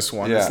stars on this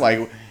one. Yeah. It's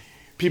like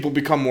people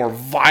become more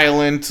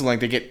violent, like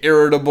they get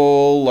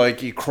irritable,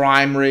 like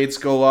crime rates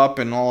go up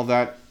and all of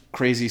that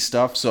crazy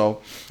stuff.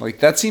 So Like,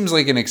 that seems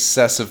like an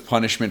excessive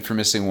punishment for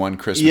missing one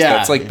Christmas. Yeah.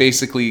 That's like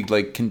basically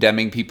like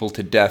condemning people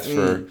to death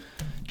for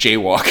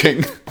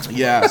jaywalking.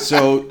 yeah,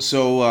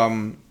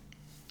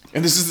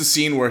 and this is the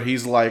scene where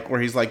he's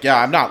like,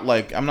 yeah, I'm not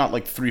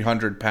like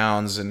 300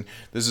 pounds, and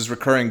there's this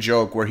recurring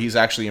joke where he's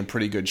actually in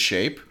pretty good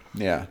shape.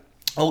 Yeah.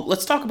 Oh,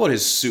 let's talk about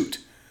his suit.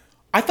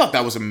 I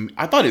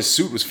thought his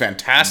suit was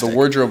fantastic. The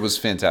wardrobe was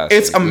fantastic.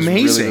 It's It was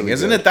really, amazing, really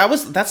isn't good.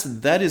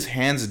 it? That is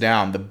hands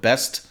down the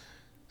best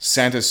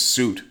Santa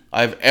suit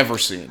I've ever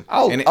seen.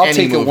 I'll in take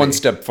any it movie. one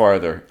step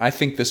farther. I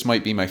think this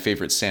might be my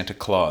favorite Santa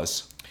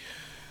Claus.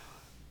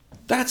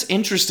 That's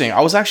interesting.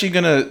 I was actually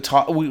gonna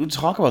talk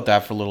about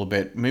that for a little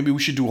bit. Maybe we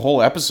should do a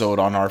whole episode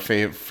on our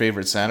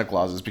favorite Santa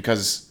Clauses,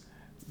 because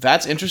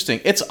that's interesting.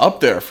 It's up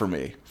there for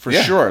me, for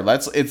Yeah. sure.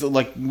 It's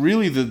like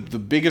really the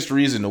biggest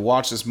reason to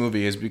watch this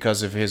movie is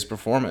because of his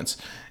performance.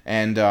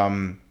 And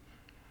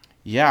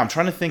yeah, I'm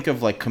trying to think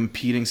of like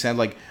competing Santa,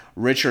 like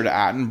Richard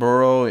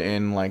Attenborough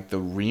in like the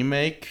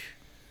remake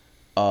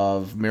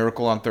of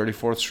Miracle on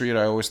 34th Street.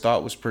 I always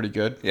thought was pretty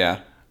good. Yeah.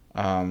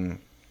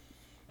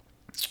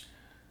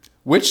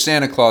 Which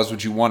Santa Claus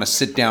would you want to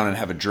sit down and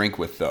have a drink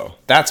with, though?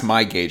 That's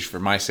my gauge for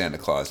my Santa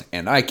Claus,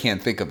 and I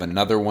can't think of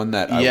another one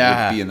that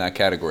I would be in that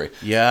category.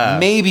 Yeah.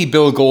 Maybe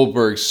Bill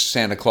Goldberg's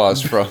Santa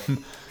Claus from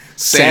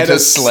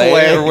Santa's Santa's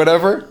Sleigh or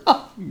whatever.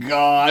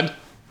 God.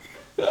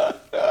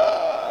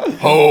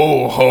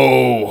 Ho,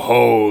 ho,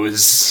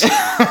 hose.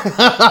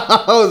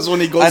 Oh, it's when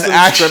he goes to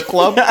the strip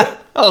club.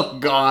 Oh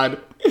God!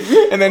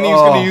 And then he's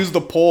gonna use the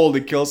pole to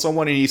kill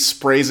someone, and he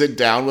sprays it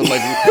down with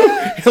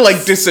like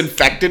like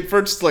disinfectant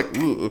for just like.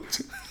 Ooh.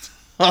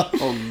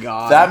 Oh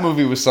God! That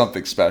movie was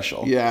something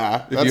special.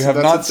 Yeah. If you have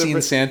not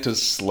seen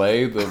Santa's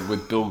Sleigh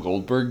with Bill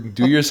Goldberg,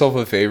 do yourself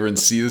a favor and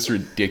see this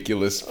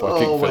ridiculous fucking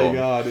Oh my film.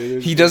 God, it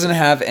is He doesn't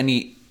have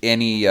any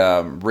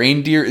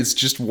reindeer. It's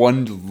just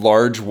one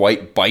large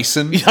white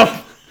bison.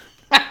 Yep.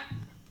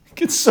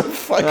 It's so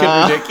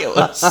fucking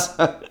ridiculous.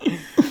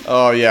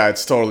 Oh yeah,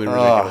 it's totally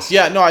ridiculous.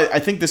 Yeah, no, I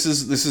think this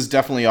is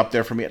definitely up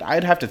there for me.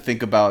 I'd have to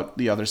think about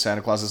the other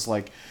Santa Clauses.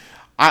 Like,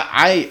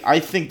 I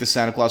think the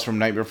Santa Claus from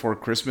Nightmare Before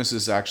Christmas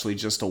is actually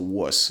just a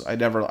wuss. I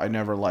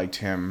never liked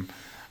him.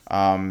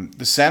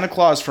 The Santa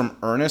Claus from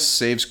Ernest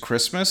Saves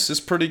Christmas is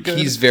pretty good.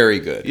 He's very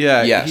good.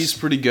 Yeah, yes. he's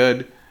pretty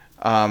good.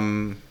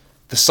 The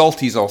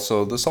Salty's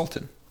also the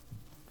Sultan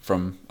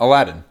from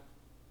Aladdin.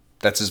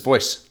 That's his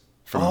voice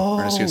from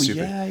Ernest Gets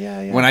Stupid.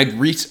 yeah. When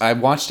I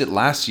watched it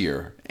last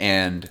year,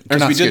 and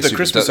Because we did the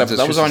Christmas episode.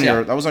 That was on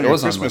your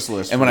Christmas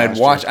list. And for when I'd last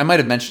watched, year. I might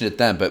have mentioned it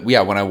then, but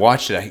yeah, when I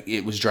watched it,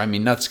 it was driving me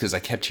nuts because I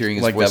kept hearing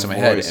his Like voice that in my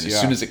head, voice, and as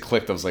yeah. soon as it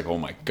clicked, I was like, oh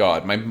my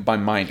god, my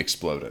mind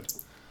exploded.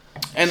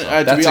 And to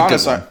that's be a good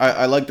honest, one.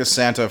 I like the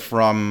Santa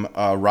from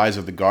Rise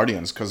of the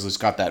Guardians because it's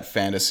got that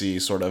fantasy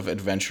sort of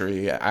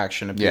adventure-y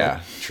action appeal.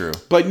 Yeah, true.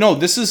 But no,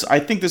 I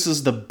think this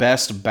is the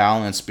best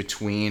balance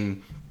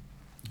between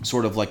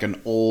sort of like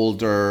an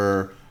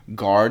older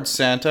guard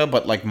Santa,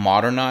 but like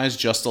modernized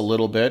just a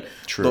little bit.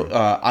 True.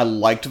 I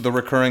liked the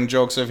recurring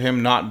jokes of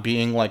him not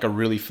being like a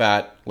really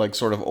fat, like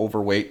sort of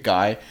overweight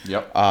guy.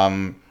 Yep.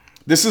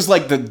 This is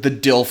like the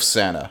DILF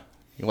Santa.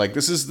 Like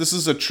this is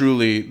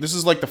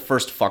like the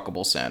first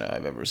fuckable Santa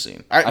I've ever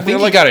seen. I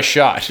think he got a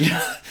shot.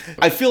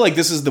 I feel like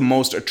this is the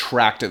most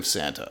attractive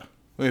Santa.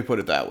 Let me put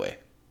it that way.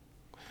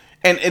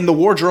 And the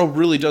wardrobe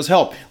really does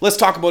help. Let's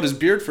talk about his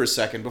beard for a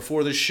second.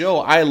 Before the show,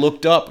 I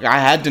looked up. I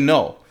had to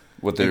know.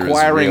 What there is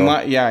inquiring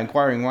real.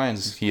 inquiring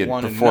minds. He had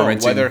wanted to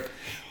know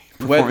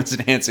performance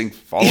enhancing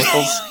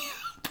follicles.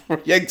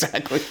 Yeah,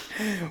 exactly.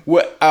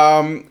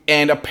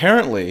 And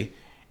apparently,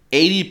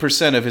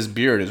 80% of his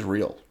beard is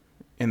real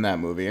in that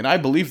movie, and I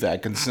believe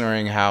that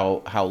considering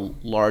how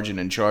large and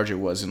in charge it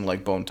was in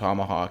like Bone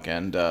Tomahawk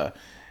and The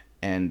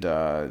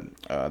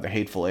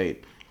Hateful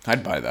Eight.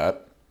 I'd buy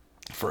that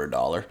For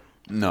 $1.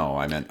 No,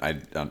 I meant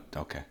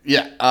okay.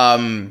 Yeah.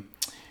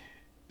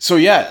 So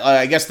yeah,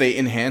 I guess they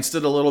enhanced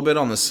it a little bit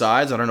on the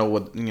sides. I don't know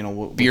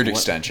what Beard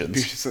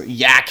extensions.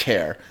 yak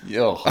hair.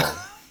 Yo.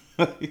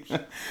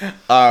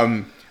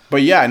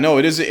 But yeah, no,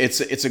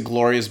 it's a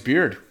glorious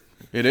beard.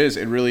 It is.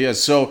 It really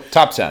is. So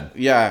Top 10.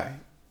 yeah,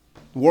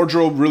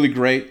 wardrobe really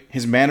great.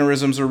 His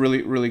mannerisms are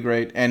really really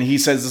great. And he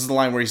says, this is the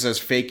line where he says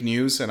fake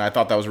news, and I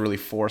thought that was really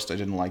forced. I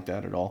didn't like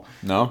that at all.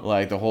 No?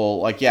 Like the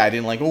whole I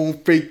didn't like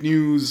fake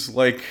news.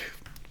 Like,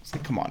 it's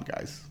like, come on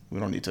guys, we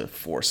don't need to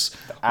force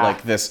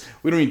like this.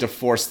 We don't need to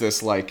force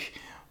this like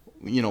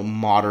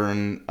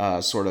modern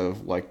sort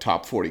of like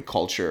top 40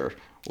 culture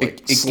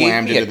It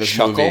slammed gave me into a this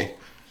chuckle, movie.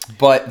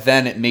 but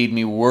then it made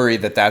me worry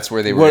that that's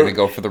where they were Where- going to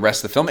go for the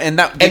rest of the film, and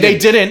They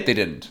didn't. They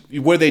didn't.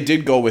 Where they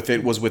did go with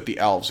it was with the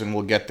elves, and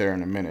we'll get there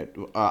in a minute.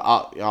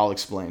 I'll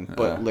explain,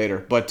 but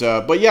later. But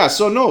yeah,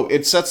 so no,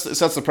 it sets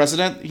the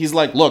precedent. He's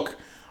like, look,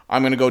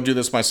 I'm gonna go do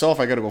this myself.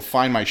 I gotta go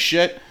find my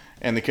shit,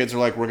 and the kids are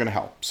like, we're gonna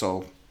help.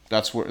 So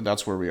that's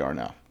where we are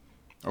now.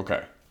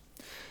 Okay.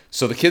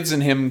 So the kids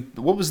and him,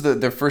 what was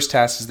their first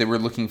task? Is they were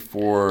looking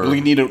for. They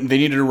needed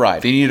a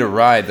ride. They needed a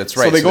ride. That's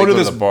right. So they go to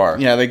this the bar.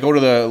 Yeah, they go to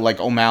the like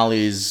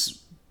O'Malley's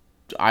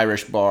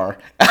Irish bar.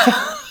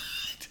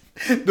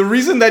 The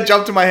reason that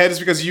jumped to my head is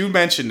because you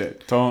mentioned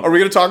it. Don't- Are we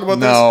going to talk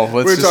about this? No, let's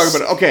we're going to talk just-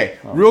 about it. Okay,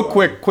 real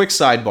quick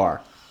sidebar.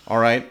 All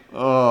right.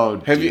 Oh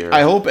dear.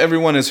 I hope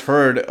everyone has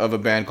heard of a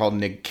band called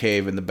Nick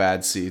Cave and the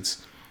Bad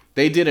Seeds.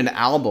 They did an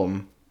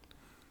album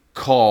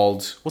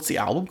called, what's the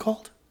album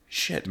called?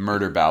 Shit.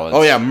 Murder ballads.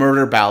 Oh yeah,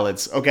 Murder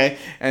Ballads. Okay,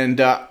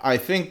 and I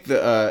think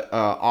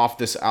off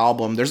this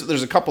album,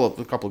 there's a couple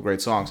of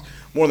great songs,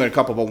 more than a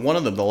couple, but one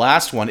of them, the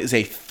last one, is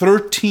a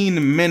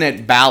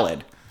 13-minute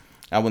ballad.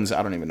 I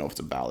don't even know if it's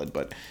a ballad,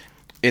 but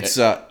it's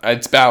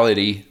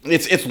ballady.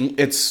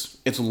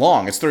 it's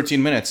long. It's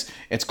 13 minutes.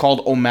 It's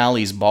called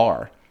O'Malley's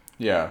Bar,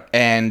 Yeah.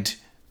 and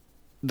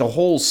the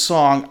whole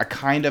song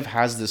kind of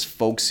has this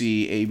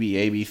folksy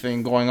AB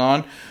thing going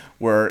on,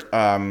 where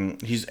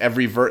he's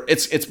every verse.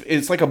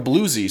 It's like a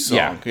bluesy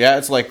song. Yeah.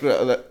 It's like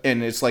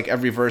and it's like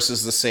every verse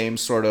is the same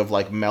sort of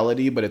like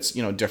melody, but it's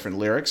different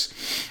lyrics.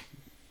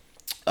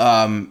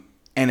 And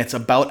it's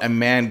about a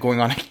man going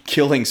on a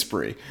killing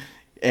spree,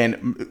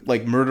 and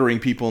like murdering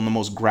people in the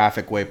most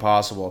graphic way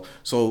possible.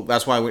 So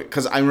that's why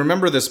because I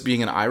remember this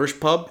being an Irish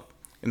pub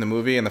in the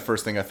movie, and the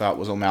first thing I thought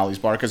was O'Malley's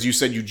Bar, because you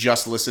said you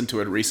just listened to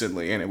it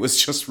recently, and it was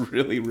just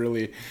really,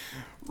 really,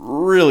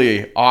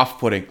 really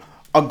off-putting.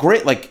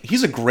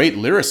 He's a great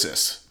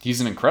lyricist.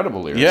 He's an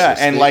incredible lyricist. Yeah,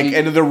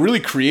 and they're really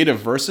creative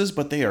verses,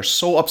 but they are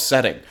so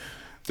upsetting.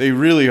 They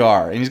really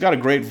are. And he's got a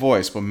great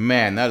voice, but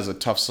man, that is a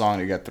tough song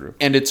to get through.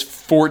 And it's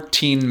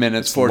 14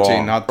 minutes 14,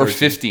 long, not or 13.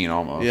 15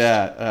 almost.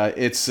 Yeah,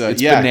 it's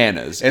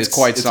bananas. It's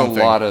quite something.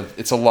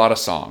 It's a lot of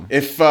song.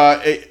 If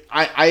I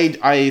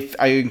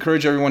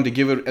encourage everyone to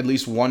give it at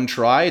least one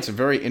try. It's a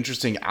very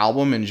interesting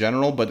album in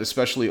general, but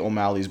especially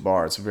O'Malley's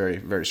Bar. It's very,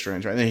 very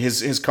strange. I think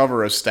his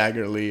cover of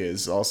Stagger Lee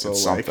is also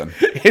something.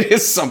 It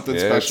is something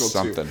special It's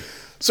something. too.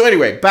 So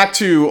anyway, back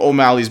to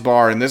O'Malley's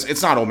Bar, and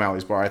it's not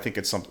O'Malley's Bar. I think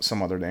it's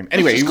some other name.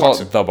 Anyway, Let's he just call walks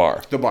it in. The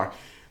Bar. The bar.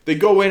 They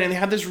go in and they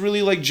have this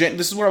really like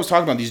this is what I was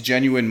talking about, these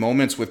genuine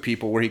moments with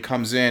people where he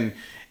comes in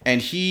and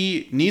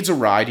he needs a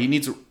ride. He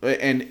needs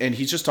and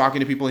he's just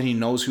talking to people, and he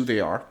knows who they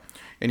are,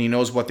 and he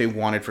knows what they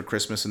wanted for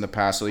Christmas in the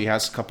past. So he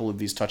has a couple of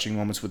these touching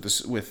moments with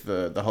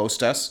the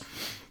hostess.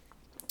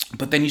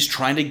 But then he's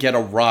trying to get a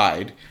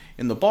ride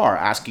in the bar,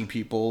 asking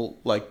people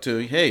like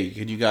hey,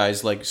 can you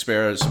guys like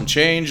spare some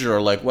change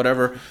or like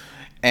whatever.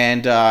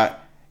 And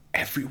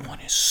everyone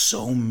is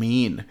so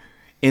mean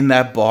in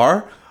that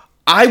bar.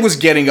 I was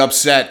getting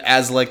upset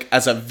as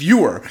a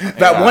viewer.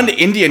 That one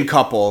Indian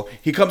couple,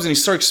 he comes and he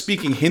starts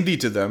speaking Hindi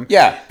to them.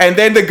 Yeah. And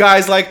then the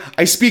guy's like,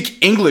 I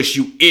speak English,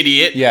 you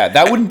idiot. Yeah,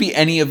 that wouldn't be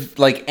any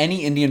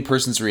Indian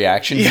person's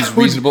reaction who's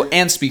reasonable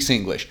and speaks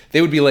English.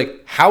 They would be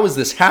like, how is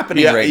this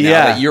happening right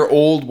now that your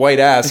old white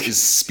ass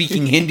is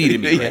speaking Hindi to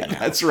me right now?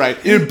 That's right.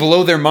 It would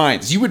blow their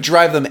minds. You would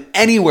drive them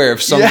anywhere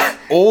if some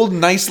old,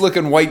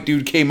 nice-looking white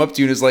dude came up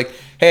to you and is like,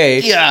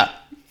 hey,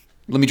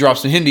 let me drop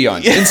some Hindi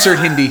on you. Insert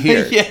Hindi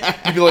here.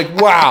 You'd be like,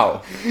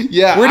 wow.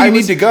 Yeah. Where do you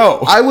need to go?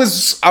 I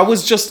was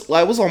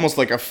almost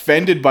like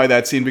offended by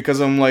that scene, because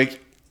I'm like,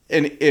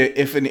 and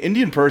if an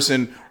Indian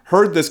person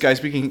heard this guy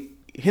speaking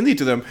Hindi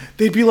to them,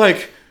 they'd be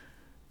like,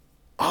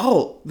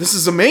 oh, this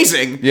is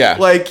amazing. Yeah.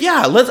 Like,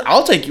 yeah,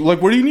 I'll take you.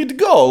 Like, where do you need to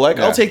go? Like,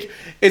 Yeah. I'll take.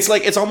 It's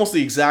like, it's almost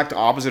the exact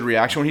opposite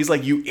reaction when he's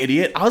like, you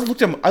idiot. I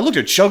looked at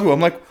Chuggu. I'm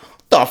like,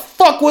 what the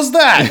fuck was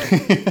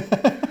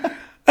that?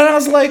 And I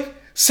was like,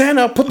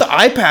 Santa, put the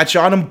eye patch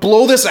on and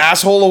blow this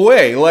asshole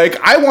away. Like,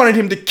 I wanted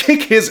him to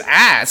kick his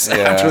ass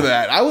after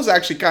that. I was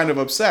actually kind of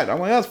upset. I'm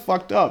like, that's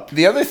fucked up.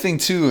 The other thing,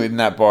 too, in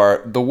that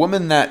bar, the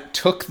woman that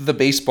took the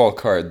baseball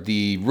card,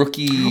 the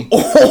rookie...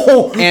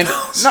 And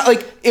not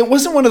like, it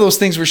wasn't one of those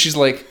things where she's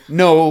like,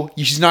 no,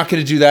 she's not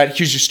going to do that.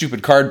 Here's your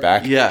stupid card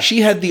back. Yeah.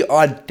 She had the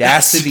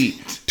audacity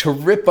to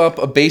rip up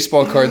a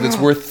baseball card that's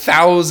worth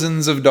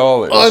thousands of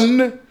dollars.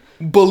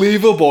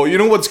 Unbelievable. You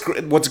know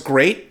what's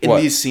great in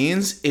What? these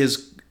scenes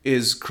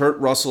is Kurt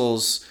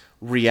Russell's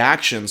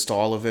reactions to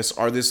all of this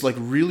are this like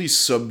really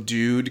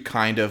subdued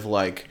kind of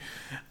like,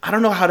 I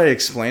don't know how to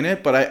explain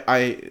it, but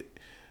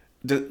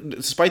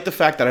despite the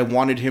fact that I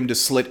wanted him to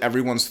slit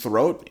everyone's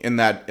throat in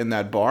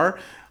that bar,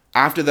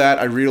 after that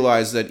I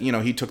realized that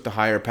he took the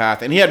higher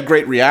path, and he had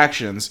great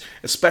reactions,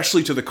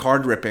 especially to the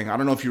card ripping. I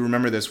don't know if you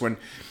remember this when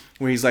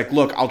he's like,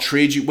 look, I'll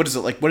trade you. What is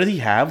it like? What did he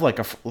have? Like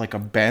a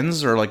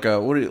Benz or like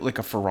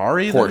a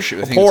Ferrari?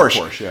 Porsche. I think Porsche. it's a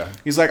Porsche, yeah.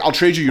 He's like, I'll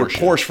trade you your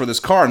Porsche for this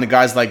car, and the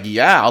guy's like,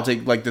 yeah, I'll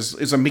take like this.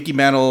 It's a Mickey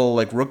Mantle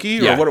like rookie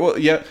or Yeah.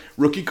 what? Yeah,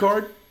 rookie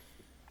card.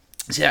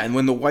 Yeah, and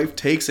when the wife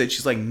takes it,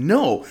 she's like,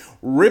 no,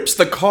 rips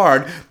the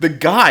card. The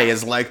guy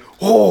is like,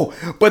 oh,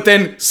 but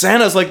then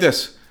Santa's like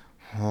this.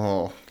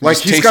 Oh, like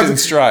Just takes it in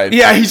stride.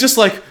 Yeah, he's just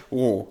like,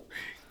 oh,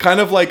 kind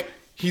of like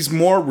he's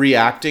more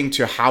reacting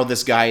to how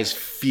this guy is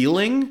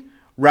feeling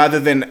rather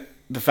than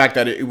the fact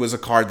that it was a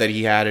card that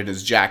he had in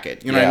his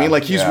jacket. You know what I Yeah, mean?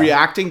 Like he's yeah.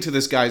 reacting to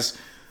this guy's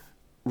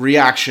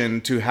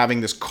reaction to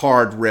having this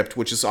card ripped,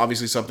 which is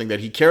obviously something that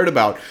he cared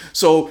about.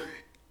 So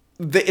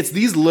it's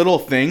these little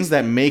things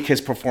that make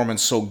his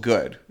performance so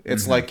good.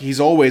 It's like he's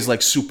always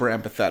like super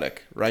empathetic,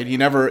 right? He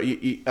never,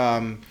 he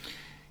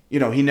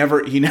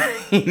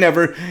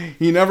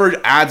never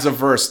adds a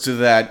verse to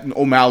that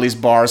O'Malley's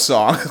Bar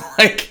song.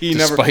 Like he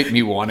never. Despite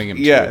me wanting him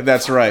to. Yeah,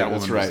 that's right. That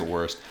That's woman was right. the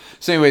worst.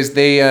 So anyways,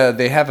 they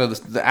have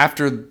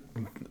after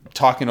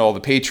talking to all the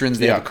patrons,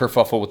 they have a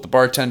kerfuffle with the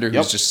bartender who's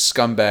Yep. just a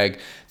scumbag.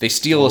 They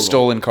steal a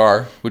stolen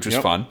car, which was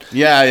fun.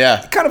 Yeah,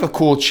 yeah. Kind of a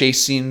cool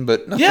chase scene,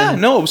 but nothing. Yeah,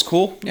 no, it was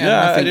cool.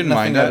 Yeah, I didn't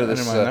mind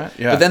that.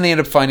 But then they end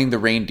up finding the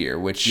reindeer,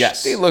 which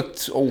Yes. they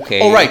looked okay.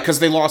 Oh, right, because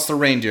they lost the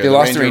reindeer. They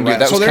lost the reindeer. ran-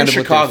 That so was they're kind in of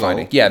what Chicago. they're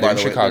finding. Yeah, they're by in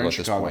the way. Chicago They're at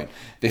this Chicago. point.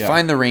 They Yeah.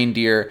 find the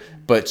reindeer,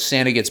 but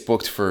Santa gets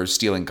booked for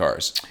stealing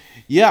cars.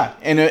 Yeah,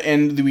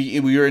 and we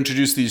were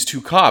introduced to these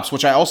two cops,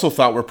 which I also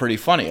thought were pretty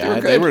funny.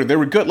 They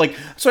were good. Like,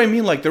 so I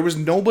mean, like there was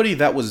nobody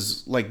that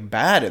was like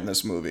bad in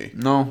this movie.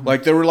 No.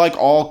 like they were like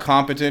all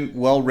competent,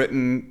 well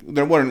written.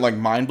 There weren't like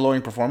mind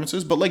blowing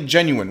performances, but like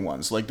genuine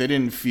ones. Like they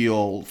didn't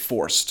feel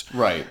forced.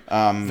 Right.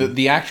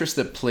 The actress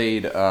that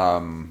played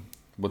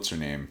what's her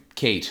name?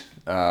 Kate,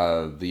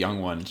 the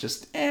young one,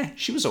 just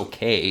she was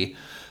okay.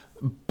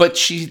 But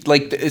she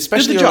like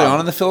especially early job. on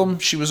in the film,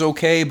 she was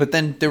okay. But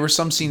then there were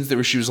some scenes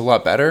where she was a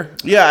lot better.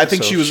 Yeah, I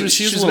think So she was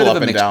a little up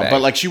and mixed down, bag.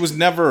 but like she was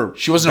never.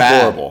 She wasn't bad.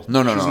 horrible.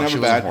 No, she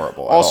wasn't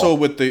horrible at Also, all.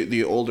 with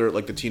the older,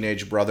 like the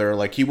teenage brother,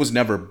 like he was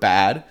never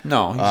bad.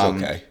 No,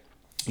 he's okay.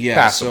 Yeah,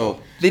 Passable. so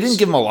They didn't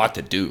give him a lot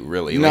to do,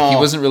 really. No. Like he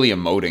wasn't really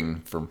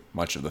emoting for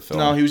much of the film.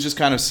 no, he was just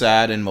kind of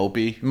sad and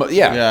mopey.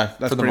 yeah,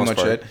 that's for the pretty most much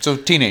part. it. So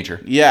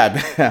teenager.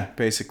 Yeah,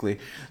 basically.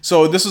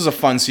 So this is a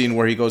fun scene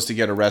where he goes to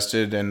get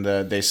arrested and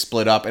they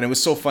split up, and it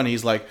was so funny.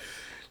 He's like,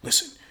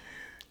 "Listen,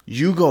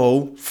 you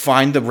go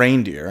find the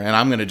reindeer, and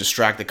I'm gonna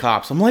distract the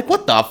cops." I'm like,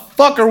 "What the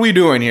fuck are we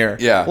doing here?"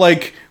 Yeah.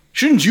 like.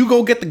 Shouldn't you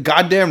go get the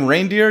goddamn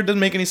reindeer? It doesn't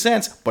make any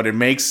sense. But it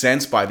makes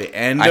sense by the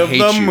end of hate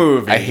the you.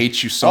 movie. I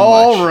hate you so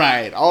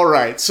much. All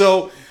right.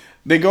 So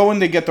they go and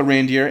they get the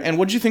reindeer. And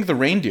what did you think of the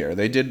reindeer?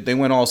 They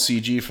went all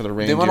CG for the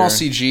reindeer. They went all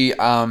CG.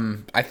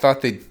 I thought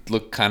they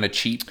looked kind of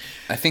cheap.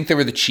 I think they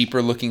were the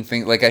cheaper looking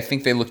thing. Like, I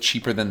think they looked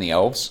cheaper than the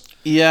elves.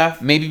 Yeah.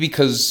 Maybe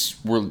because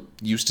we're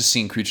used to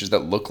seeing creatures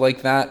that look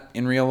like that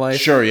in real life.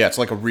 Sure, yeah. It's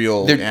like a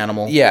real They're,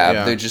 animal.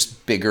 Yeah, they're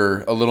just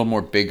bigger, a little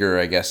more bigger,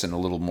 I guess, and a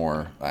little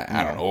more,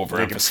 I don't know,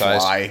 they can overemphasized.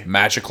 fly.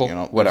 Magical,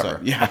 whatever.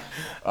 Yeah.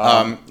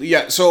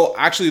 Yeah. So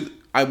actually,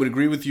 I would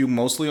agree with you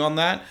mostly on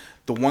that.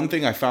 The one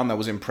thing I found that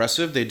was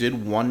impressive, they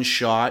did one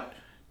shot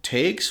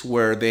takes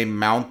where they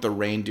mount the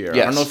reindeer. I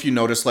Yes. don't know if you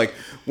noticed, like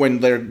when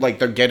they're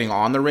getting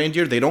on the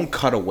reindeer, they don't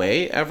cut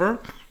away ever.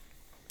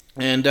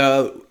 And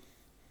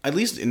at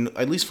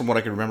least from what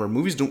I can remember,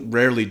 movies don't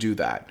rarely do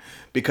that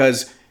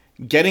because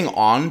getting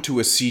on to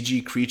a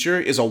CG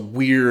creature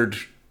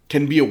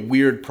can be a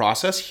weird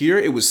process. Here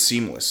it was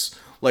seamless.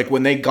 Like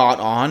when they got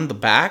on the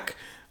back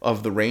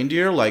of the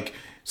reindeer, like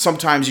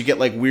sometimes you get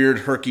like weird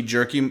herky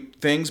jerky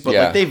things, but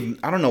Yeah. like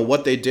I don't know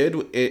what they did.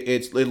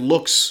 It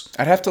looks.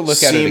 I'd have to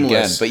look at it again,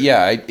 seamless. but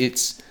yeah,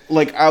 it's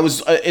Like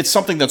it's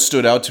something that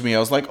stood out to me. I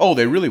was like, oh,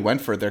 they really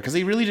went for it there because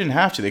they really didn't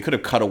have to. They could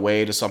have cut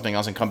away to something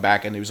else and come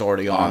back, and he was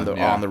already on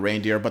the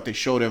reindeer. But they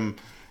showed him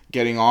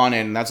getting on,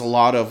 and that's a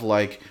lot of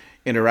like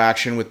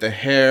interaction with the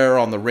hair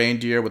on the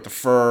reindeer, with the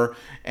fur,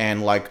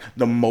 and like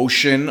the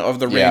motion of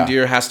the Yeah.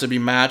 reindeer has to be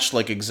matched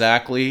like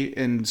exactly.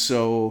 And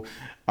so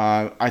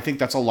I think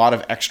that's a lot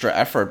of extra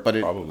effort, but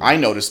I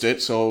noticed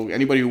it. So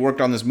anybody who worked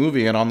on this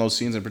movie and on those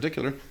scenes in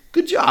particular,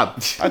 good job.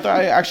 I thought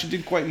I actually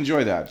did quite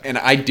enjoy that. and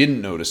I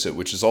didn't notice it,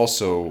 which is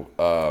also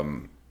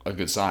a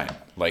good sign.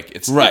 Like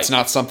it's Right. it's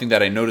not something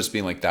that I noticed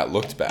being like that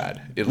looked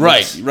bad. It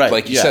Right, looks, right,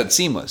 like you yeah. said,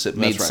 seamless. It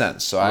made right.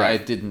 sense. So Right. I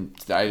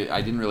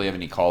didn't really have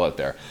any call out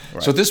there.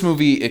 So this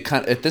movie,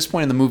 at this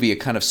point in the movie, it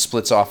kind of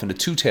splits off into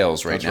two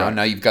tales right now. right.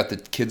 Now you've got the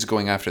kids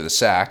going after the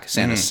sack,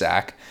 Santa's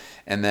sack,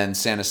 and then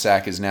Santa's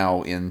sack is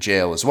now in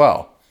jail as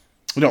well.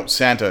 No,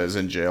 Santa is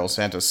in jail.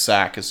 Santa's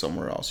sack is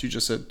somewhere else. You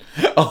just said,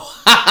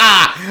 "Oh,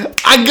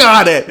 I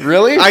got it."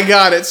 Really? I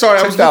got it. Sorry,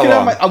 Took that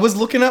long. I was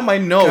looking at my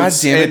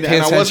notes. God damn it, pay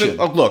and I wasn't. attention.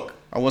 Oh, look,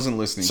 I wasn't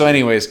listening. So,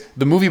 anyways,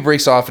 the movie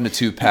breaks off into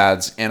two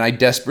paths, and I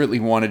desperately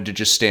wanted to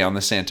just stay on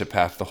the Santa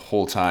path the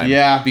whole time.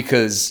 Yeah.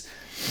 Because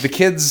the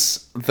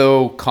kids,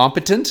 though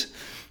competent,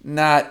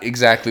 not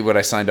exactly what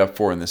I signed up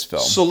for in this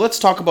film. So let's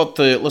talk about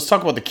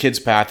the kids'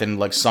 path and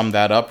like sum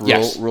that up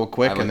Yes. real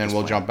quick, I like and then this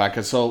we'll plan. jump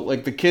back. So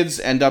like the kids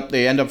end up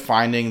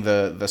finding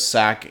the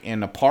sack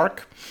in a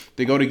park.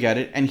 They go to get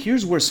it, and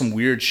here's where some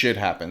weird shit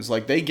happens.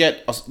 Like they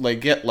get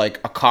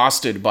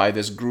accosted by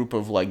this group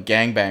of like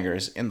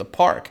gangbangers in the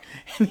park,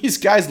 and these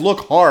guys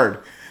look hard.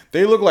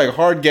 They look like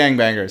hard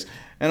gangbangers.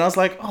 And I was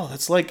like, oh,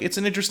 that's like, it's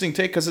an interesting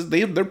take because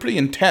they're pretty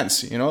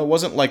intense. You know, it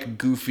wasn't like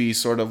goofy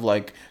sort of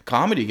like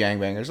comedy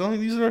gangbangers. I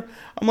mean,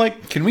 I'm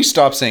like, Can we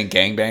stop saying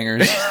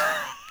gangbangers?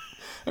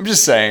 I'm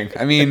just saying.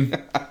 I mean,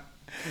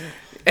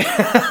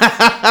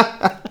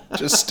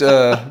 just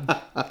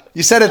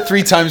you said it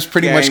 3 times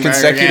pretty much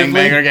consecutively.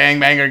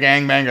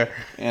 Gangbanger.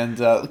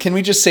 And can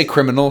we just say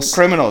criminals?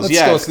 Criminals, Let's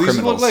yeah. go with These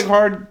criminals. look like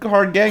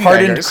hard gangbangers.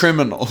 Hardened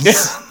criminals.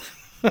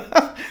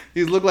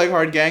 These look like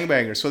hard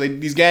gangbangers. So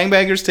these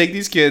gangbangers take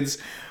these kids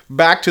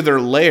back to their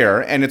lair,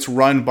 and it's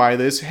run by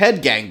this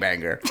head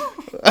gangbanger.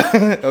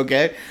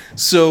 Okay,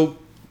 so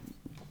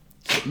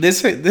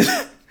this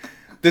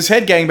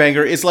head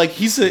gangbanger is like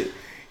he's a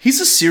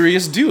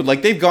serious dude.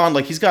 Like they've gone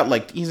like he's got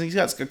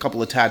a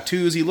couple of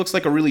tattoos. He looks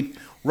like a really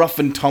rough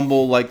and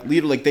tumble like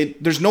leader. Like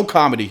there's no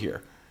comedy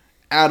here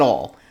at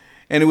all.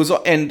 And it was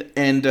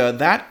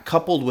that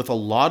coupled with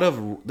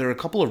there are a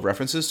couple of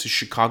references to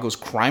Chicago's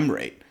crime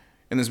rate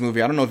in this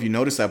movie. I don't know if you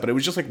noticed that, but it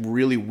was just like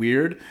really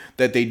weird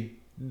that they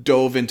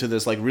dove into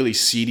this like really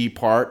seedy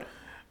part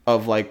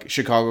of like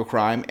Chicago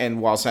crime,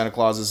 and while Santa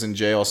Claus is in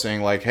jail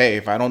saying like, hey,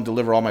 if I don't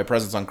deliver all my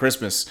presents on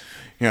Christmas,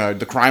 you know,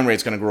 the crime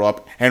rate's gonna grow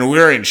up, and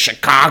we're in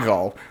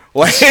Chicago.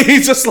 Like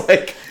he's just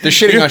like They're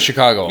shitting on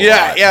Chicago.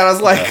 Yeah. And I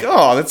was like,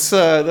 oh,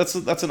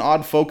 that's an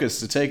odd focus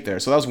to take there.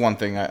 So that was one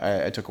thing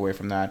I took away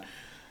from that.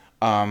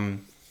 Do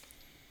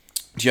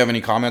you have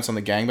any comments on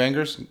the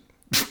gangbangers?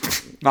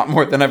 Not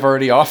more than I've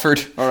already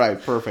offered. All right,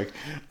 perfect.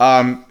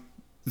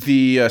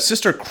 The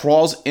sister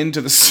crawls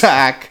into the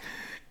sack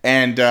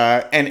and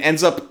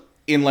ends up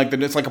in like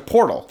it's like a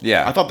portal.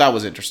 Yeah, I thought that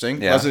was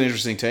interesting. Yeah. That's an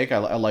interesting take.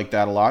 I like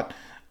that a lot.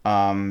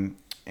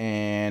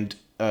 And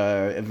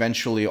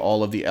eventually,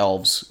 all of the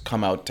elves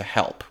come out to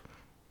help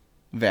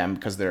them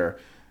because they're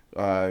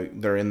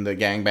in the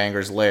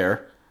gangbangers'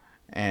 lair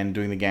and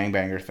doing the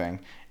gangbanger thing.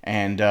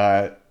 And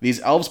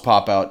these elves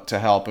pop out to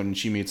help, and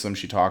she meets them.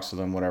 She talks to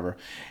them, whatever.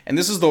 And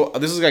this is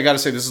I gotta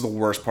say, this is the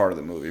worst part of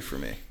the movie for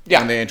me. Yeah,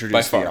 when they introduce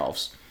by the far.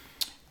 elves.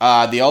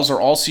 The elves are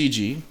all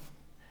CG.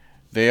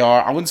 They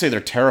are. I wouldn't say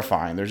they're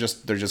terrifying. They're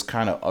just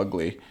kind of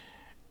ugly,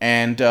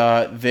 and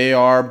they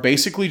are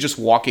basically just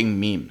walking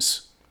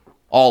memes.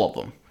 All of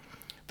them.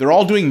 They're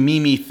all doing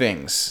meme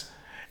things.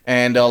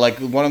 And like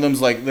one of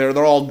them's like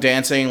they're all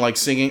dancing, like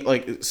singing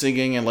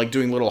and like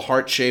doing little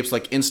heart shapes,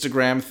 like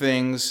Instagram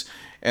things.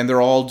 And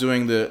they're all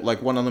doing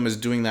like one of them is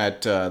doing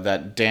that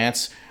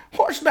dance.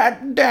 What's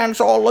that dance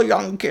all the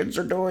young kids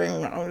are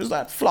doing? Is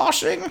that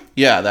flossing?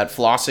 Yeah, that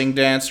flossing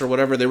dance or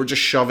whatever. They were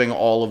just shoving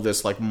all of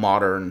this like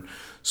modern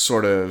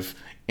sort of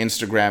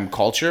Instagram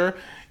culture.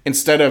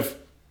 Instead of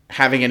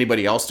having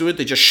anybody else do it,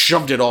 they just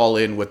shoved it all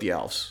in with the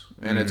elves.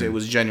 And it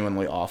was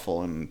genuinely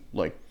awful. And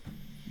like,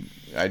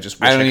 I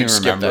just wish I don't could even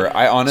skip remember. that.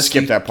 I honestly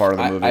skipped that part of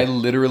the movie. I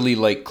literally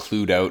like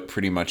clued out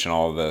pretty much in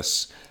all of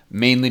this,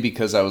 mainly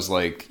because I was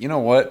like, you know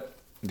what?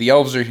 The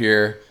elves are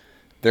here.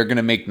 They're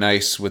gonna make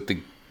nice with the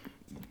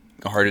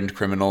hardened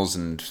criminals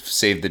and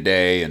save the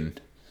day.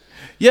 And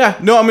yeah,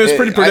 no, I mean it's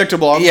pretty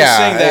predictable. I'm just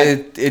saying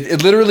that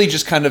it literally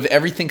just kind of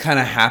everything kind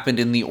of happened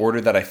in the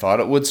order that I thought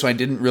it would, so I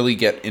didn't really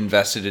get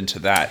invested into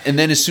that. And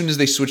then as soon as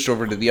they switched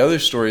over to the other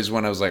stories,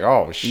 when I was like,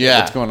 oh shit,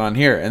 what's going on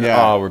here? And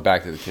then, we're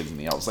back to the kids and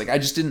the elves. Like I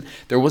just didn't.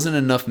 There wasn't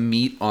enough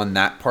meat on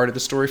that part of the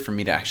story for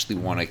me to actually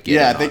want to get.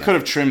 Yeah, they could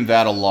have trimmed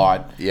that a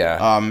lot.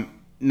 Yeah.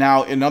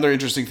 Now, another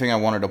interesting thing I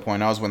wanted to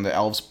point out is when the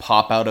elves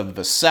pop out of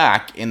the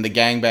sack in the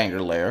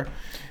gangbanger lair,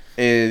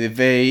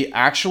 they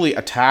actually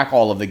attack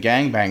all of the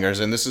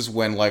gangbangers, and this is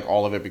when like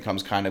all of it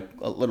becomes kind of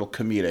a little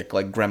comedic,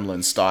 like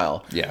Gremlin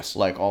style. Yes.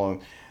 Like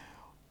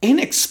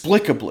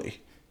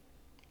inexplicably,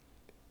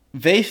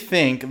 they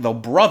think the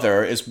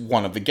brother is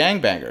one of the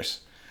gangbangers.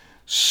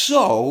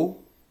 So,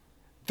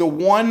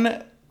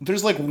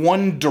 there's like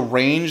one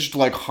deranged,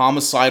 like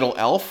homicidal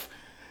elf.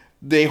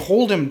 They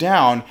hold him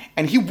down,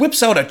 and he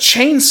whips out a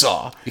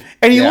chainsaw,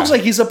 and he looks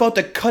like he's about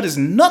to cut his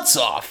nuts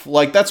off.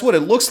 Like, that's what it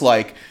looks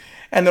like.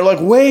 And they're like,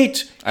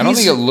 wait. I don't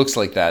think it looks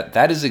like that.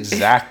 That is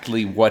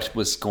exactly what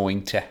was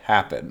going to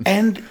happen.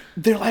 And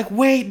they're like,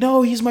 wait,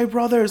 no, he's my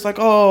brother. It's like,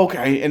 oh,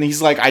 okay. And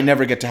he's like, I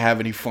never get to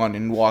have any fun,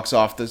 and walks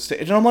off the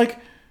stage. And I'm like,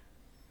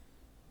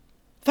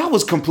 that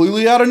was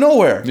completely out of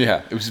nowhere.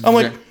 Yeah. It was. I'm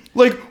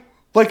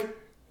like,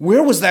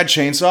 where was that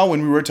chainsaw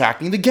when we were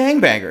attacking the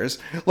gangbangers?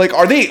 Like,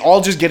 are they all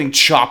just getting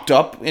chopped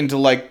up into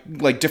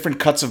like different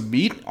cuts of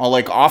meat, all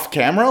like off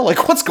camera?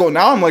 Like, what's going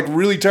on? I'm like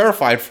really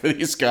terrified for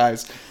these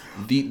guys.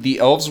 The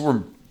elves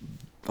were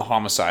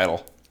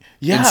homicidal.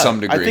 Yeah, in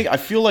some degree. I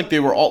feel like they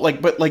were all like,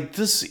 but like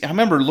this. I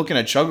remember looking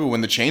at Chugga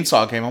when the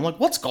chainsaw came. I'm like,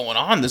 what's going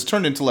on? This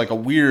turned into like a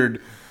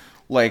weird,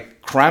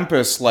 like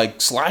Krampus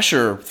like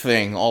slasher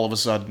thing all of a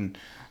sudden.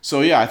 So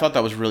yeah, I thought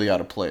that was really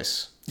out of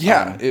place.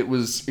 Yeah, it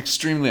was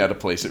extremely out of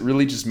place. It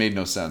really just made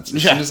no sense.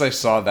 As soon as I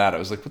saw that, I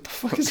was like, what the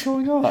fuck is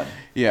going on?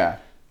 Yeah.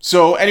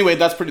 So anyway,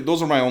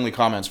 those are my only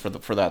comments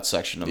for that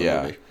section of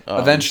the movie.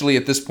 Eventually,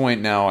 at this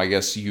point now, I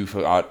guess you've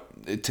got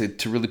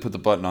to really put the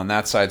button on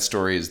that side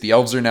story is the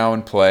elves are now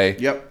in play.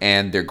 Yep.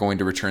 And they're going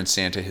to return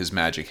Santa his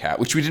magic hat,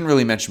 which we didn't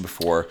really mention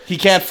before. He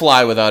can't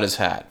fly without his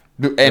hat.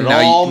 And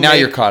now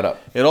you're caught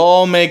up. It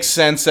all makes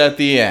sense at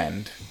the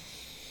end.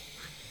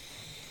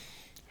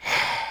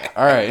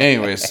 All right.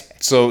 Anyways,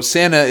 so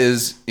Santa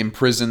is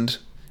imprisoned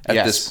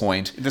at this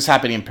point. This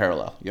happening in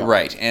parallel. Yep.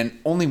 Right. And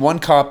only one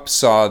cop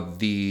saw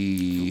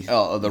the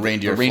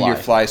reindeer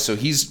fly. So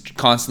he's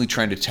constantly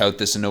trying to tout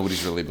this and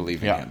nobody's really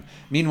believing Yeah. him.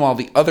 Meanwhile,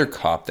 the other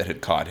cop that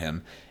had caught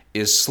him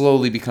is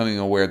slowly becoming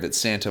aware that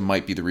Santa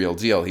might be the real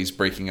deal. He's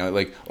breaking out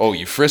like, oh,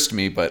 you frisked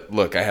me, but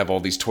look, I have all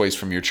these toys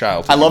from your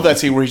childhood. I love that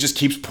scene where he just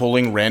keeps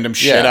pulling random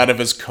shit out of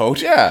his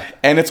coat. Yeah.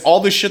 And it's all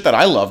the shit that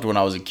I loved when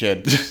I was a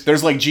kid.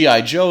 There's like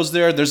G.I. Joe's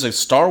there. There's a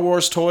Star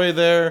Wars toy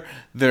there.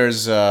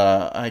 There's,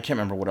 I can't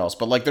remember what else,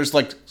 but like there's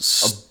like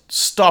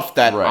stuff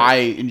that I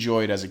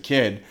enjoyed as a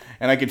kid.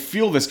 And I could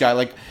feel this guy,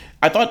 like,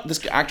 I thought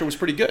this actor was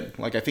pretty good.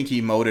 Like, I think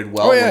he emoted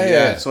well. Oh,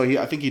 yeah. So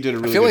I think he did a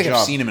really good job. I feel like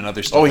I've seen him in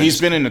other stuff. Oh,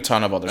 he's been in a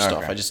ton of other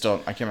stuff.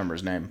 I can't remember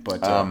his name.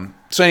 But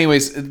so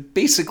anyways,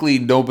 basically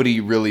nobody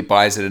really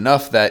buys it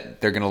enough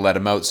that they're going to let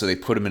him out, so they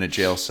put him in a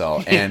jail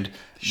cell. And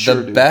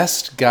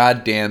best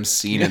goddamn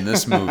scene in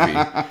this movie,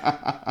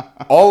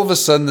 all of a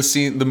sudden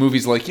the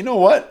movie's like, you know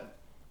what?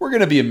 We're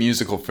going to be a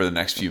musical for the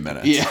next few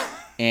minutes. Yeah.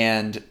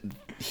 And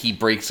he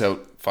breaks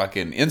out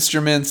fucking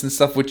instruments and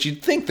stuff, which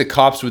you'd think the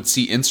cops would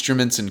see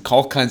instruments and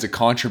all kinds of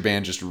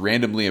contraband just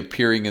randomly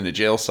appearing in the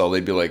jail cell.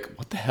 They'd be like,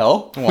 what the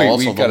hell? Well,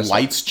 also the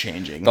lights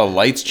changing. The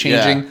lights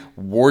changing,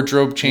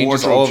 wardrobe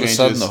changes. All of a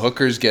sudden the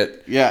hookers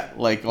get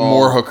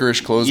more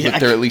hookerish clothes, but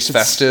they're at least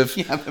festive.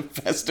 Yeah, the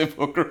festive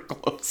hooker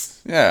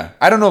clothes. Yeah.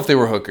 I don't know if they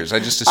were hookers. I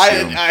just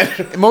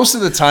assume. Most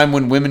of the time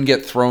when women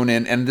get thrown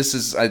in, and this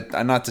is,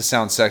 not to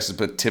sound sexist,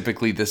 but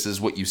typically this is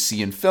what you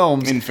see in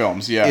films.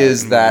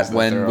 Is that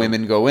when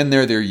women go in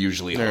there, they're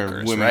usually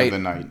hookers, women right? of the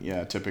night,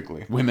 yeah,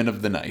 typically. Women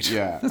of the night.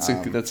 Yeah.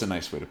 That's a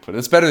nice way to put it.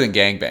 It's better than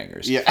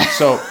gangbangers. Yeah.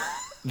 So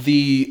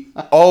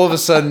all of a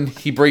sudden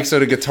he breaks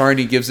out a guitar and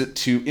he gives it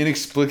to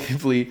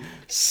inexplicably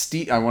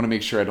I want to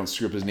make sure I don't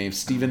screw up his name,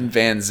 Steven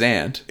Van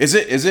Zandt. Is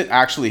it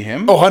actually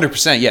him? Oh,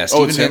 100%. Yeah,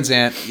 Steven it's Van him?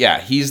 Zandt.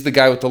 Yeah, he's the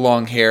guy with the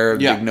long hair,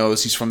 big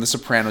nose. He's from The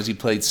Sopranos. He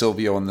played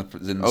Silvio in the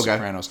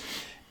Sopranos.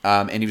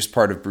 And he was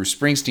part of Bruce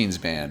Springsteen's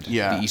band,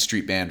 the E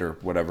Street Band or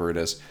whatever it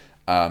is.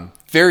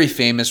 Very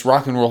famous,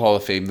 Rock and Roll Hall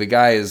of Fame. The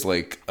guy is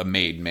like a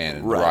made man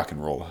in rock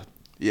and roll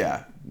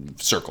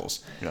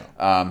circles. Yeah.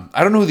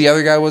 I don't know who the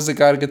other guy was that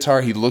got a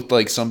guitar. He looked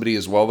like somebody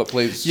as well that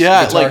plays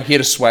guitar. Like, he had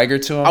a swagger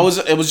to him. I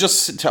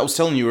was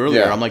telling you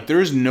earlier. I'm like,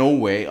 there's no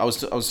way. I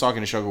was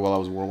talking to Sugar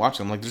while we were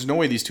watching. I'm like, there's no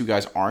way these two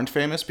guys aren't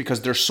famous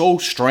because they're so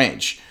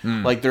strange.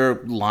 Like their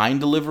line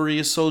delivery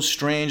is so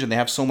strange and they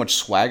have so much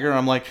swagger.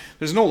 I'm like,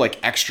 there's no like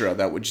extra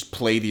that would just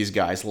play these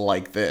guys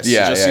like this.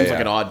 Yeah, it just seems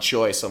like an odd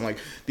choice. I'm like,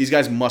 these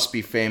guys must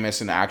be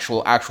famous and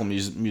actual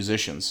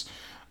musicians.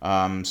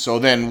 So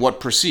then what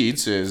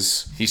proceeds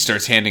is he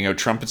starts handing out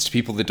trumpets to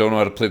people that don't know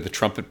how to play the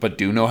trumpet but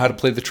do know how to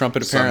play the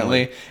trumpet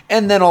apparently.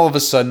 And then all of a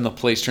sudden the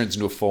place turns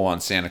into a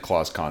full-on Santa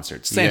Claus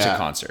concert. Santa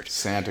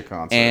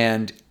concert.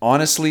 And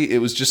honestly, it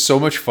was just so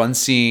much fun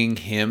seeing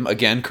him,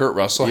 again, Kurt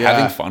Russell,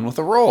 having fun with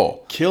the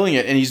role. Killing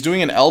it. And he's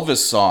doing an Elvis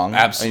song.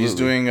 Absolutely. And he's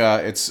doing,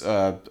 I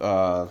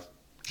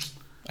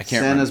can't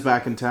Santa's remember.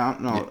 Back in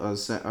Town.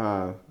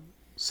 No,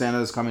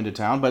 Santa's Coming to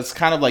Town. But it's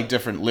kind of like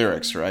different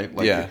lyrics, right?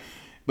 Like,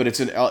 but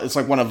it's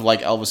like one of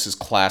like Elvis's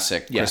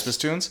classic Christmas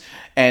tunes,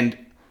 and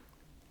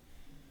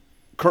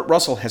Kurt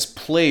Russell has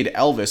played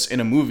Elvis in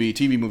a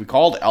TV movie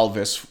called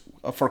Elvis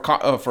for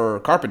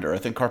Carpenter. I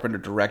think Carpenter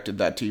directed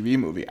that TV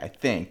movie. I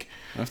think.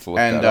 I have to look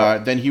that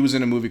up. Then he was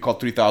in a movie called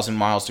 3,000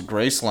 Miles to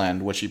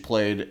Graceland, which he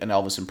played an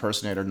Elvis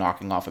impersonator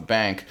knocking off a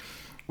bank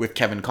with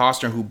Kevin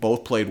Costner, who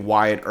both played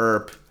Wyatt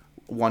Earp,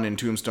 one in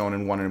Tombstone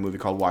and one in a movie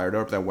called Wyatt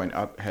Earp that went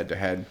up head to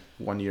head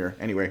one year.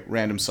 Anyway,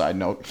 random side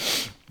note.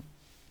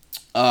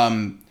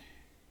 So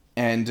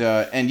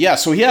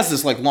he has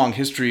this like long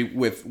history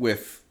with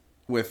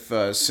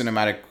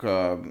cinematic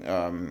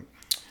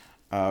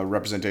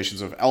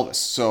representations of Elvis.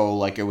 So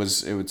like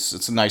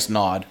it's a nice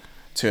nod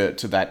to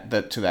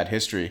that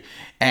history,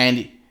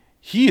 and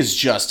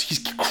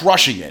he's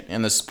crushing it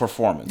in this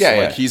performance.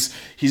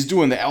 He's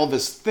doing the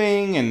Elvis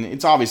thing, and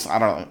it's obviously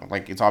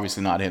it's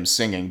obviously not him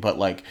singing, but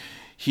like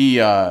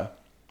he.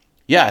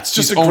 It's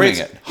just he's a great.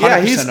 It.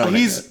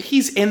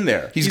 He's in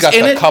there. He's got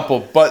a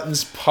couple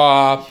buttons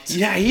popped.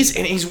 Yeah,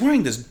 he's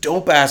wearing this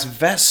dope ass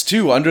vest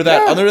too under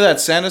that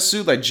Santa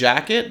suit, that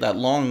jacket, that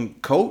long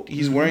coat.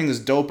 He's wearing this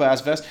dope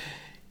ass vest.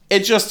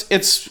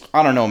 It's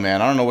I don't know,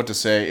 man. I don't know what to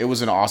say. It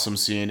was an awesome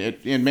scene.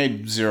 It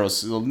made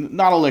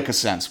not a lick of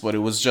sense, but it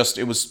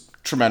was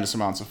tremendous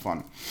amounts of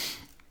fun.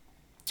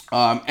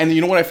 And you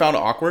know what I found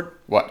awkward?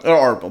 What?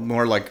 Or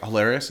more like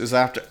hilarious is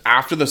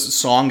after the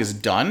song is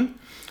done.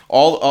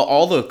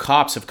 All the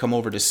cops have come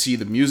over to see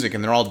the music,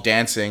 and they're all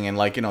dancing, and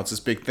like, it's this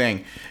big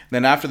thing.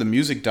 Then after the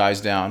music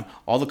dies down,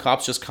 all the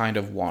cops just kind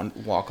of walk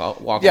Yeah,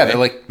 away. they're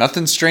like,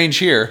 nothing strange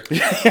here.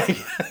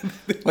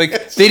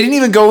 Like, they didn't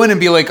even go in and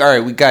be like, all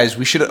right, guys,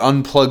 we should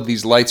unplug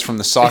these lights from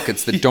the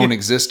sockets that don't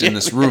exist in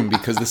this room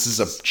because this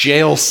is a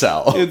jail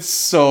cell. It's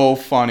so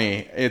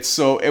funny.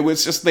 It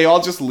was just, they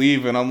all just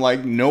leave, and I'm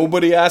like,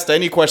 nobody asked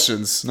any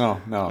questions. No.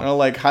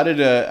 Like, how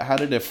did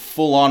a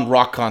full on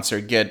rock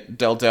concert get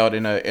dealt out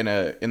in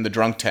the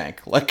drunk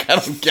tank? Like, I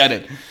don't get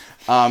it.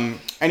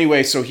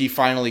 Anyway, so he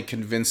finally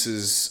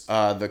convinces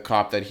the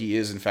cop that he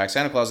is in fact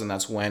Santa Claus, and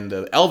that's when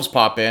the elves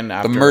pop in.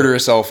 After The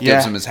murderous elf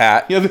gives him his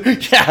hat. Yeah,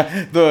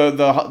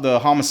 the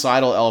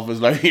homicidal elf is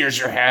like, "Here's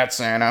your hat,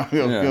 Santa."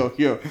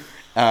 Here.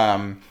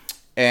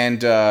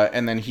 And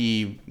then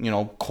he,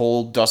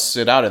 cold dusts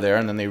it out of there,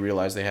 and then they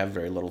realize they have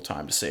very little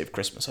time to save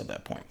Christmas at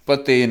that point.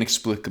 But they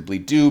inexplicably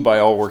do by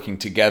all working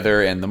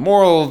together, and the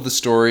moral of the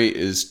story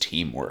is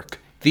teamwork.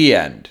 The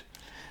end.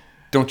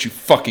 Don't you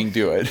fucking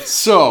do it.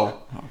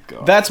 So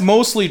God. that's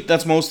mostly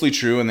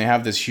true, and they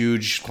have this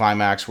huge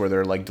climax where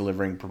they're like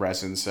delivering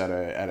presents at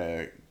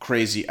a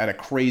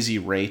crazy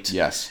rate.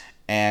 Yes.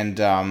 And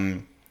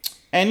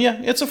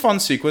yeah, it's a fun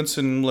sequence,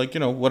 and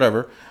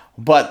whatever.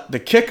 But the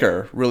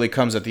kicker really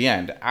comes at the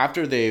end.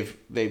 After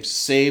they've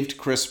saved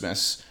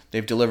Christmas,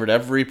 they've delivered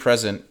every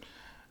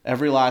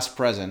last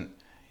present.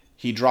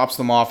 He drops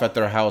them off at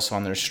their house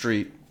on their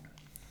street,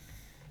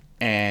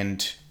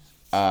 and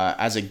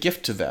as a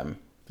gift to them,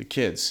 the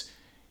kids,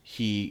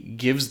 he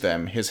gives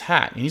them his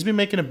hat. And he's been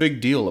making a big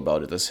deal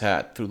about it, this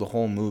hat, through the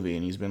whole movie.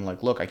 And he's been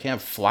like, look, I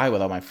can't fly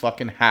without my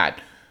fucking hat.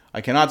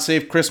 I cannot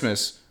save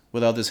Christmas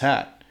without this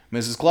hat.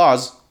 Mrs.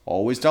 Claus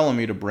always telling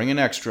me to bring an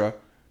extra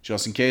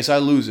just in case I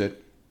lose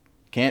it.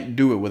 Can't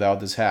do it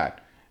without this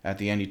hat. At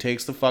the end, he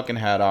takes the fucking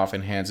hat off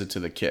and hands it to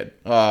the kid.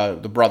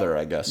 The brother,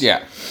 I guess.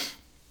 Yeah.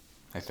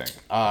 I think.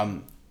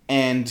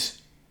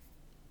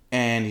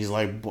 And he's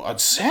like,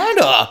 but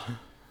Santa,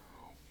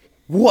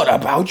 what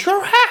about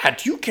your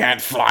hat? You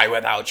can't fly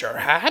without your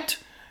hat.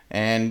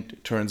 And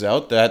it turns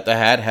out that the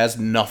hat has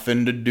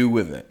nothing to do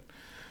with it.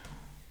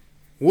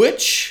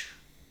 Which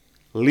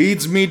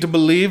leads me to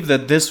believe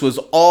that this was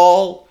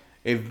all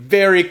a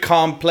very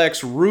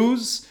complex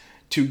ruse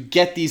to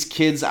get these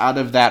kids out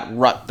of that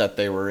rut that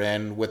they were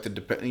in with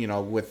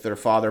with their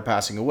father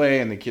passing away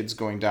and the kids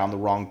going down the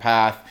wrong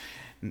path,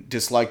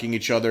 disliking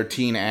each other,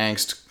 teen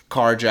angst,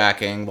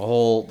 carjacking,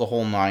 the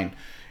whole nine.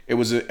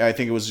 I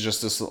think it was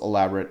just this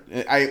elaborate.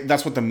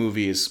 That's what the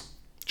movie is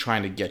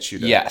trying to get you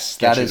to. Yes,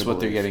 that is what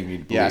they're getting me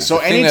to believe. Yeah. So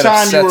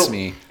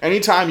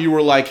anytime you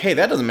were like, "Hey,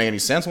 that doesn't make any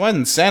sense. Why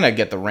didn't Santa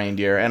get the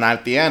reindeer?" And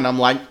at the end, I'm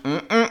like,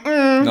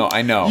 No,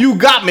 I know. You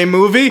got me,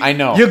 movie. I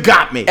know. You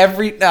got me.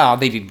 No,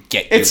 they didn't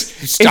get you.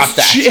 Stop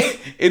that.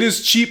 It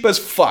is cheap as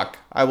fuck.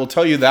 I will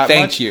tell you that much.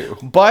 Thank you.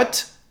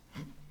 But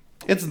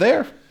it's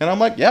there, and I'm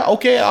like, yeah,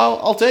 okay,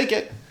 I'll take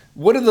it.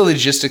 What are the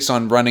logistics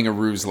on running a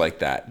ruse like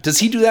that? Does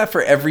he do that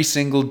for every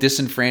single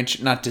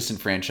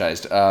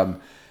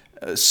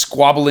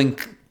squabbling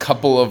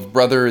couple of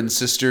brother and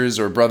sisters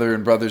or brother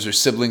and brothers or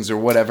siblings or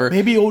whatever?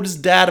 Maybe he owed his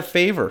dad a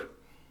favor.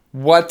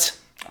 What?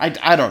 I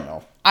don't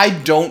know. I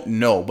don't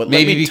know, but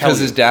maybe because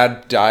his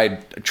dad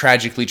died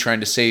tragically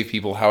trying to save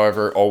people,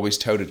 however, always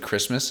touted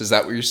Christmas. Is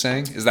that what you're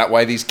saying? Is that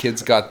why these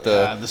kids got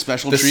the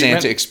special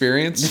treatment? Santa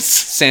experience?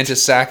 Santa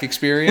sack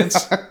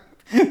experience?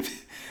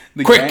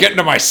 Quick, get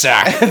into my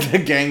sack. The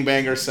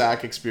gangbanger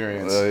sack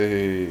experience.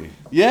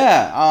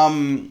 Yeah,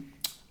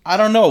 I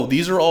don't know.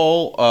 These are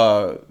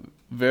all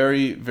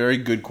very, very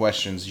good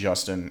questions,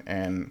 Justin,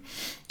 and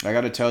I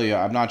got to tell you,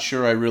 I'm not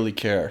sure I really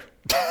care.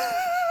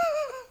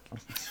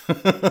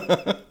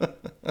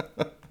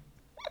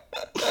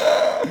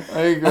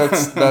 I think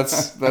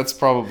that's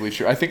probably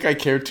true. I think I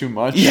care too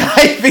much. Yeah,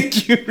 I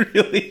think you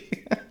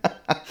really.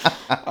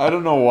 I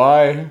don't know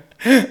why.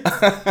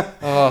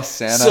 Oh,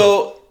 Santa.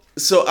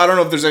 So I don't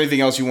know if there's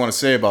anything else you want to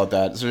say about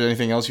that. Is there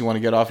anything else you want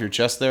to get off your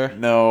chest there?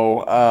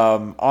 No.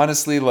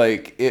 Honestly,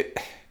 like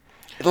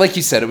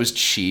you said, it was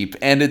cheap,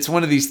 and it's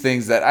one of these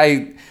things that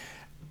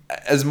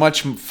as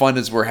much fun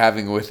as we're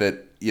having with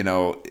it,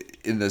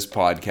 in this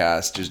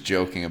podcast, just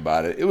joking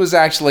about it, it was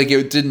actually like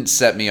it didn't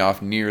set me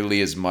off nearly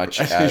as much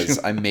as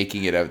I'm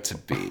making it out to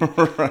be.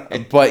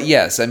 Right. But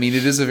yes, I mean,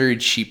 it is a very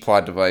cheap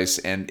plot device,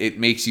 and it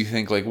makes you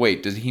think like,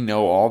 wait, did he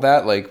know all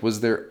that? Like,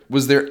 was there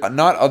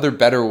not other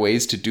better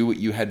ways to do what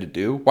you had to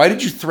do? Why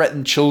did you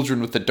threaten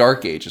children with the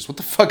Dark Ages? What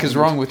the fuck is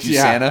wrong with you,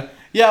 Santa?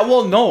 Yeah,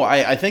 well, no,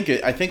 I think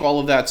all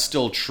of that's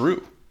still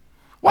true.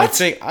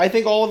 What? I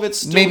think all of it's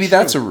still maybe true.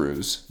 That's a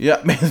ruse. Yeah,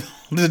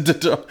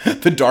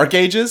 the Dark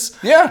Ages?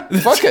 Yeah,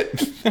 fuck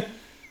it.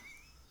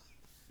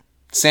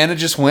 Santa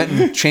just went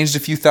and changed a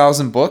few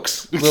thousand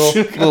books.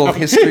 Little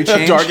history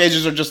change. Dark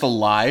Ages are just a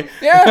lie.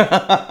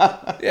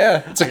 Yeah.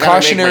 Yeah. It's a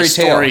cautionary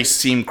tale. Story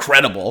seem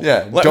credible.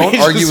 Yeah. Don't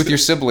argue with your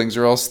siblings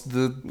or else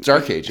the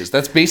Dark Ages.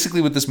 That's basically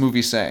what this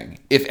movie's saying.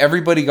 If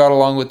everybody got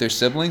along with their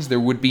siblings,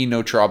 there would be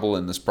no trouble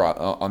in this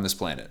on this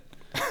planet.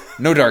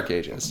 No Dark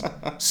Ages.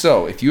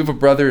 So, if you have a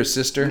brother or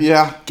sister,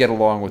 get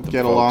along with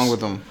them. Along with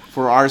them.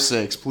 For our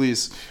sakes,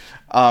 please.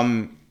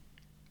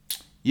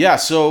 Yeah.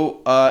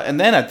 So and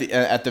then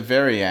at the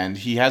very end,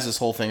 he has this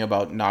whole thing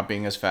about not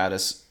being as fat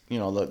as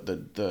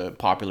the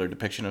popular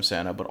depiction of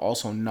Santa, but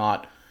also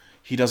not.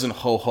 He doesn't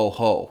ho ho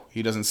ho.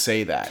 He doesn't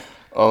say that.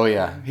 Oh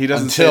yeah, He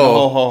doesn't say the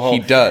ho ho ho. He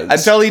does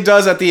until he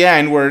does at the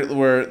end, where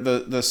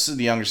the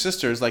younger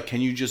sister is like,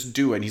 "Can you just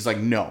do it?" And he's like,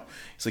 "No."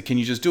 He's like, "Can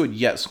you just do it?"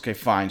 Yes. Okay,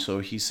 fine. So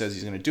he says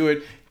he's gonna do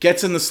it.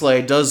 Gets in the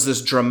sleigh, does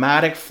this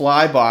dramatic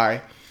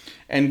flyby,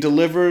 and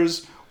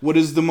delivers what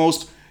is the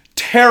most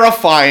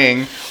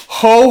terrifying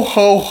ho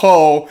ho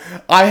ho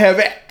I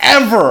have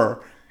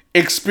ever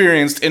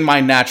experienced in my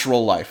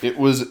natural life. It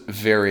was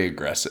very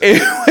aggressive.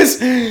 It was.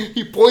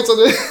 He points on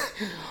it.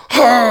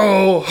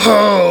 Ho,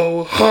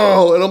 ho,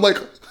 ho. And I'm like,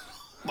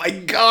 my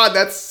God,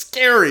 that's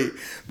scary.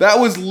 That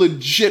was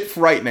legit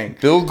frightening.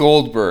 Bill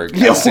Goldberg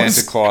Yeah, as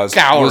Santa Claus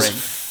scouring. was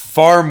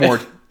far more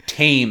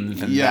tame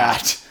than Yeah,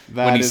 that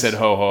that when he is- said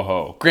ho ho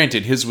ho.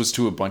 Granted, his was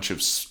to a bunch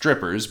of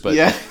strippers, but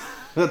Yeah,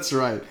 that's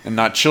right. and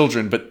not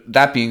children. But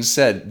that being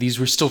said, these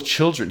were still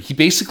children. He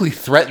basically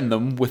threatened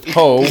them with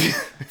ho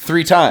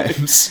 3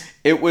 times.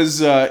 It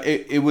was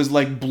it was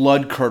like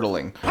blood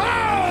curdling.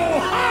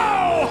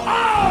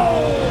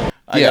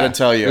 I Yeah, gotta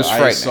tell it you, was I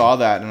frightening. saw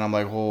that and I'm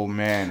like, oh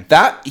man.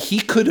 That he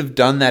could have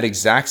done that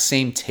exact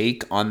same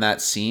take on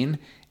that scene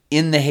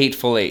in The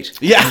Hateful Eight.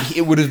 Yeah.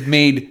 It would have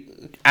made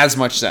as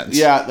much sense.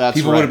 Yeah, that's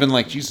People right. would have been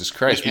like, Jesus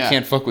Christ, Yeah. we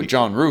can't fuck with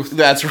John Ruth.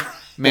 That's right.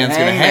 Man's The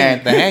gonna hang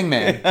hangman. the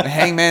hangman. The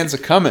hangman's a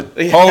coming.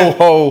 Ho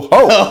ho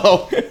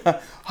ho.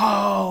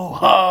 Ho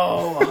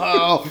ho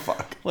ho.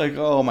 Fuck. Like,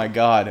 oh my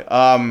God.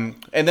 And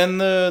then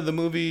the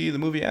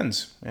movie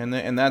ends, and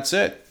that's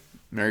it.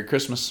 Merry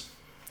Christmas.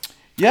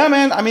 Yeah,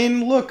 man. I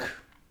mean, look,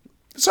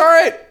 It's all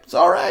right. it's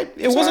all right.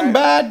 It wasn't all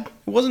bad.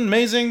 It wasn't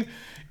amazing.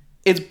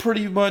 It's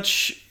pretty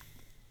much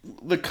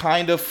the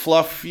kind of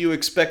fluff you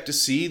expect to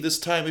see this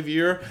time of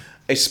year.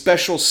 A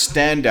special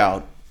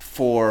standout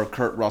for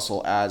Kurt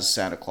Russell as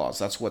Santa Claus.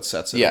 That's what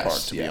sets it Yes, apart,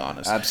 to be yeah,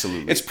 honest.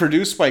 absolutely. It's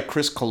produced by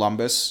Chris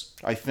Columbus,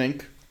 I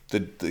think.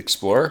 The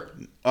Explorer.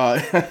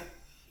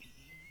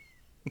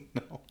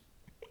 No.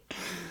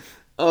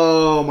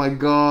 Oh my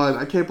God.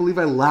 I can't believe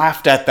I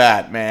laughed at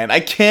that, man. I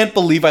can't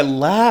believe I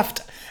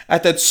laughed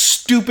at that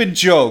stupid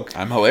joke.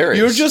 I'm hilarious.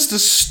 You're just a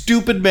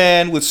stupid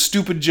man with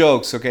stupid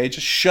jokes, okay?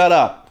 Just shut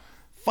up.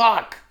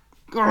 Fuck.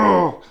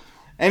 Ugh.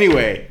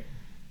 Anyway,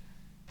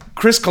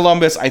 Chris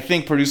Columbus, I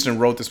think, produced and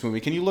wrote this movie.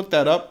 Can you look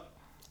that up?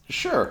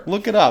 Sure.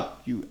 Look it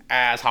up, you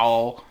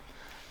asshole.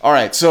 All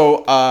right,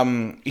 so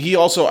he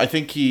also, I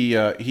think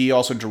he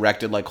also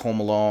directed like Home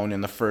Alone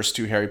and the first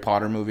 2 Harry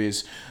Potter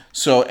movies.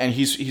 So, and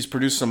he's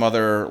produced some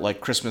other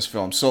like Christmas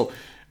films. So,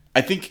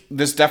 I think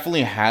this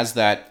definitely has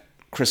that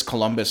Chris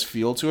Columbus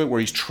feel to it, where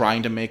he's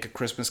trying to make a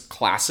Christmas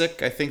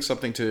classic. I think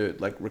something to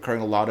like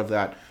recurring a lot of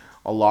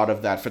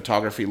that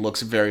photography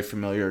looks very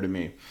familiar to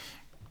me.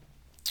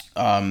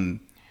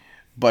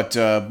 But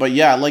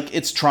yeah, like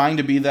it's trying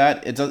to be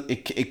that.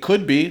 It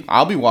could be.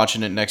 I'll be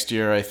watching it next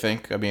year, I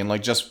think. I mean,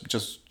 like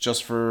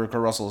just for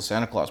Kurt Russell's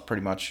Santa Claus,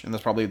 pretty much. And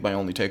that's probably my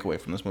only takeaway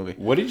from this movie.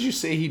 What did you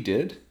say he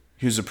did?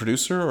 He was a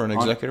producer or an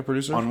executive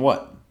producer On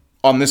what?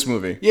 on this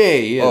movie. Yeah,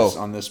 he is Oh.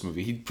 on this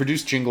movie. He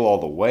produced Jingle All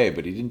the Way,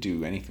 but he didn't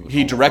do anything with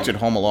He Home directed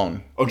Alone. Home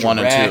Alone Oh, 1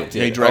 and 2. directed.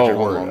 Yeah, he directed Oh,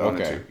 Home word. Alone 1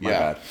 Okay, and 2. my Yeah,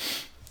 bad.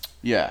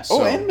 yeah.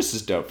 So Oh, and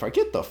Mrs. Doubtfire.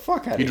 Get the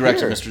fuck out of he here.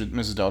 directed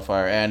Mrs.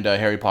 Doubtfire and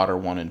Harry Potter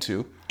 1 and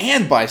 2.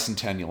 And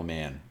Bicentennial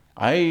Man.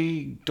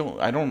 I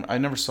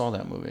never saw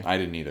that movie. I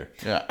didn't either.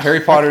 Yeah.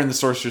 Harry Potter and the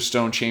Sorcerer's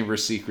Stone, Chamber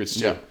of Secrets,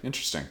 too. Yeah.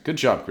 Interesting. Good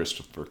job,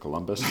 Christopher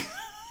Columbus.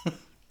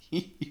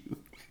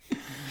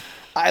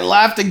 I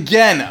laughed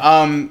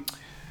again.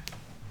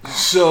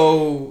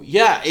 So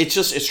yeah,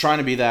 it's trying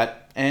to be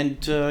that, and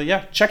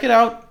yeah, check it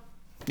out.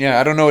 Yeah,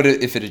 I don't know if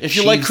it achieves If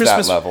you like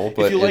Christmas, that level,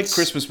 but if you like it's-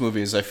 Christmas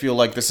movies, I feel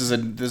like this is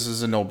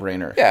a no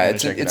brainer. Yeah,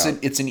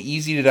 it's an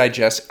easy to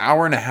digest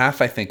hour and a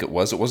half. I think it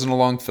was. It wasn't a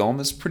long film.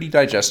 It's a pretty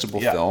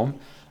digestible Yeah. film,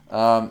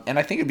 and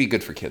I think it'd be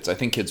good for kids. I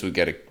think kids would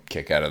get a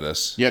kick out of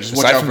this. Yeah, just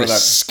watch aside out from for the that.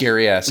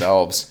 scary ass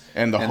elves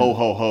and the ho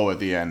ho ho at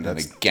the end. and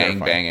That's the gang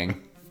terrifying.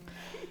 banging.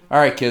 All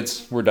right,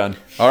 kids, we're done.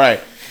 All right,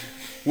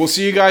 we'll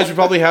see you guys. We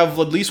probably have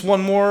at least one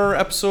more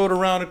episode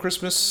around a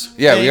Christmas.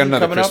 Yeah, we thing got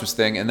another coming up. Christmas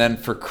thing, and then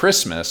for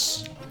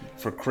Christmas,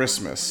 For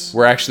Christmas,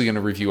 we're actually going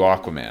to review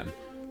Aquaman.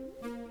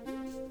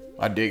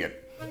 I dig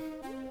it.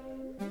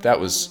 That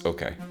was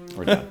okay.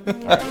 We're done. All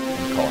right,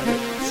 I'm calling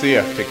it. See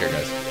ya. Take care,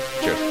 guys.